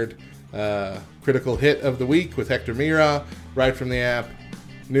Thy Nerd Critical Hit of the Week with Hector Mira right from the app.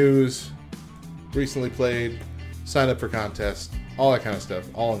 News, recently played, sign up for contests, all that kind of stuff,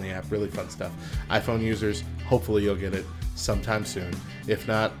 all in the app. Really fun stuff. iPhone users, hopefully you'll get it sometime soon. If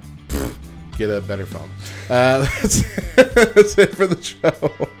not, get a better phone. That's it for the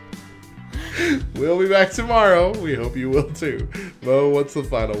show. We'll be back tomorrow. We hope you will too. Mo, what's the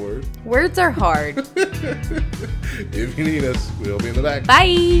final word? Words are hard. If you need us, we'll be in the back.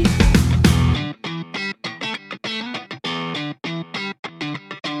 Bye.